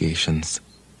obligations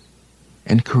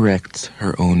and corrects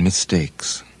her own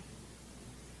mistakes.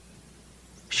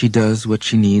 She does what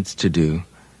she needs to do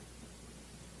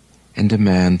and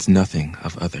demands nothing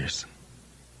of others.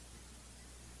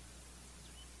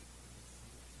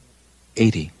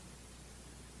 80.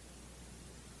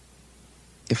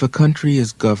 If a country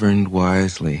is governed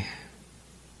wisely,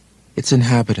 its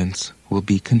inhabitants will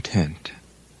be content.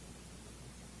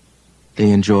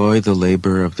 They enjoy the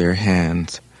labor of their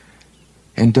hands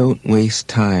and don't waste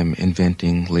time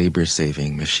inventing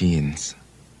labor-saving machines.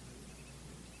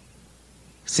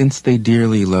 Since they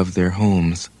dearly love their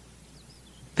homes,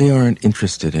 they aren't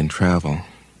interested in travel.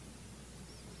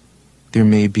 There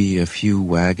may be a few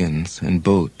wagons and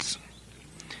boats,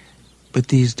 but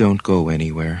these don't go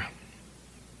anywhere.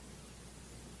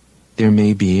 There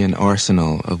may be an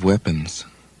arsenal of weapons,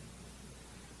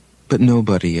 but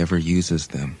nobody ever uses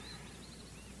them.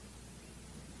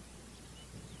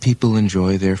 People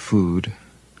enjoy their food,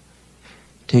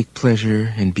 take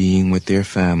pleasure in being with their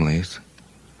families,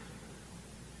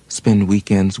 spend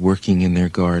weekends working in their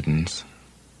gardens,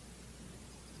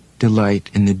 delight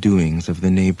in the doings of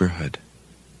the neighborhood.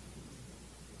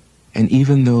 And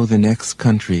even though the next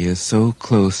country is so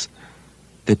close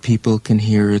that people can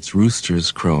hear its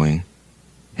roosters crowing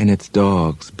and its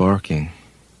dogs barking,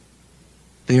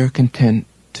 they are content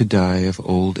to die of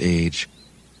old age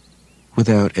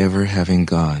without ever having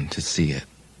gone to see it.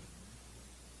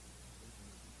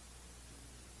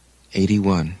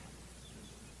 81.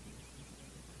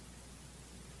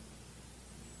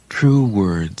 True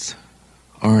words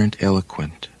aren't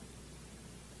eloquent.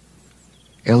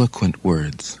 Eloquent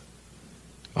words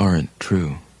aren't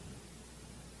true.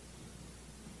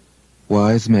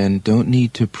 Wise men don't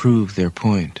need to prove their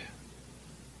point.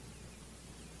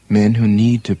 Men who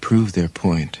need to prove their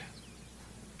point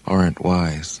aren't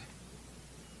wise.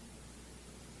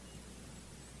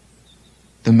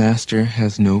 The master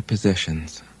has no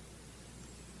possessions.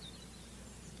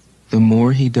 The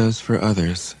more he does for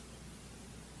others,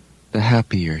 the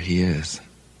happier he is.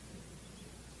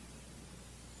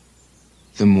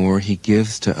 The more he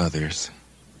gives to others,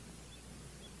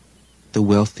 the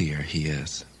wealthier he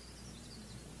is.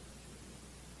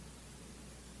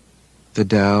 The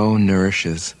Tao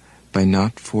nourishes by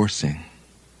not forcing.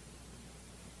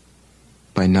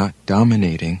 By not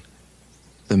dominating,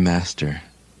 the master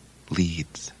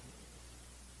leads.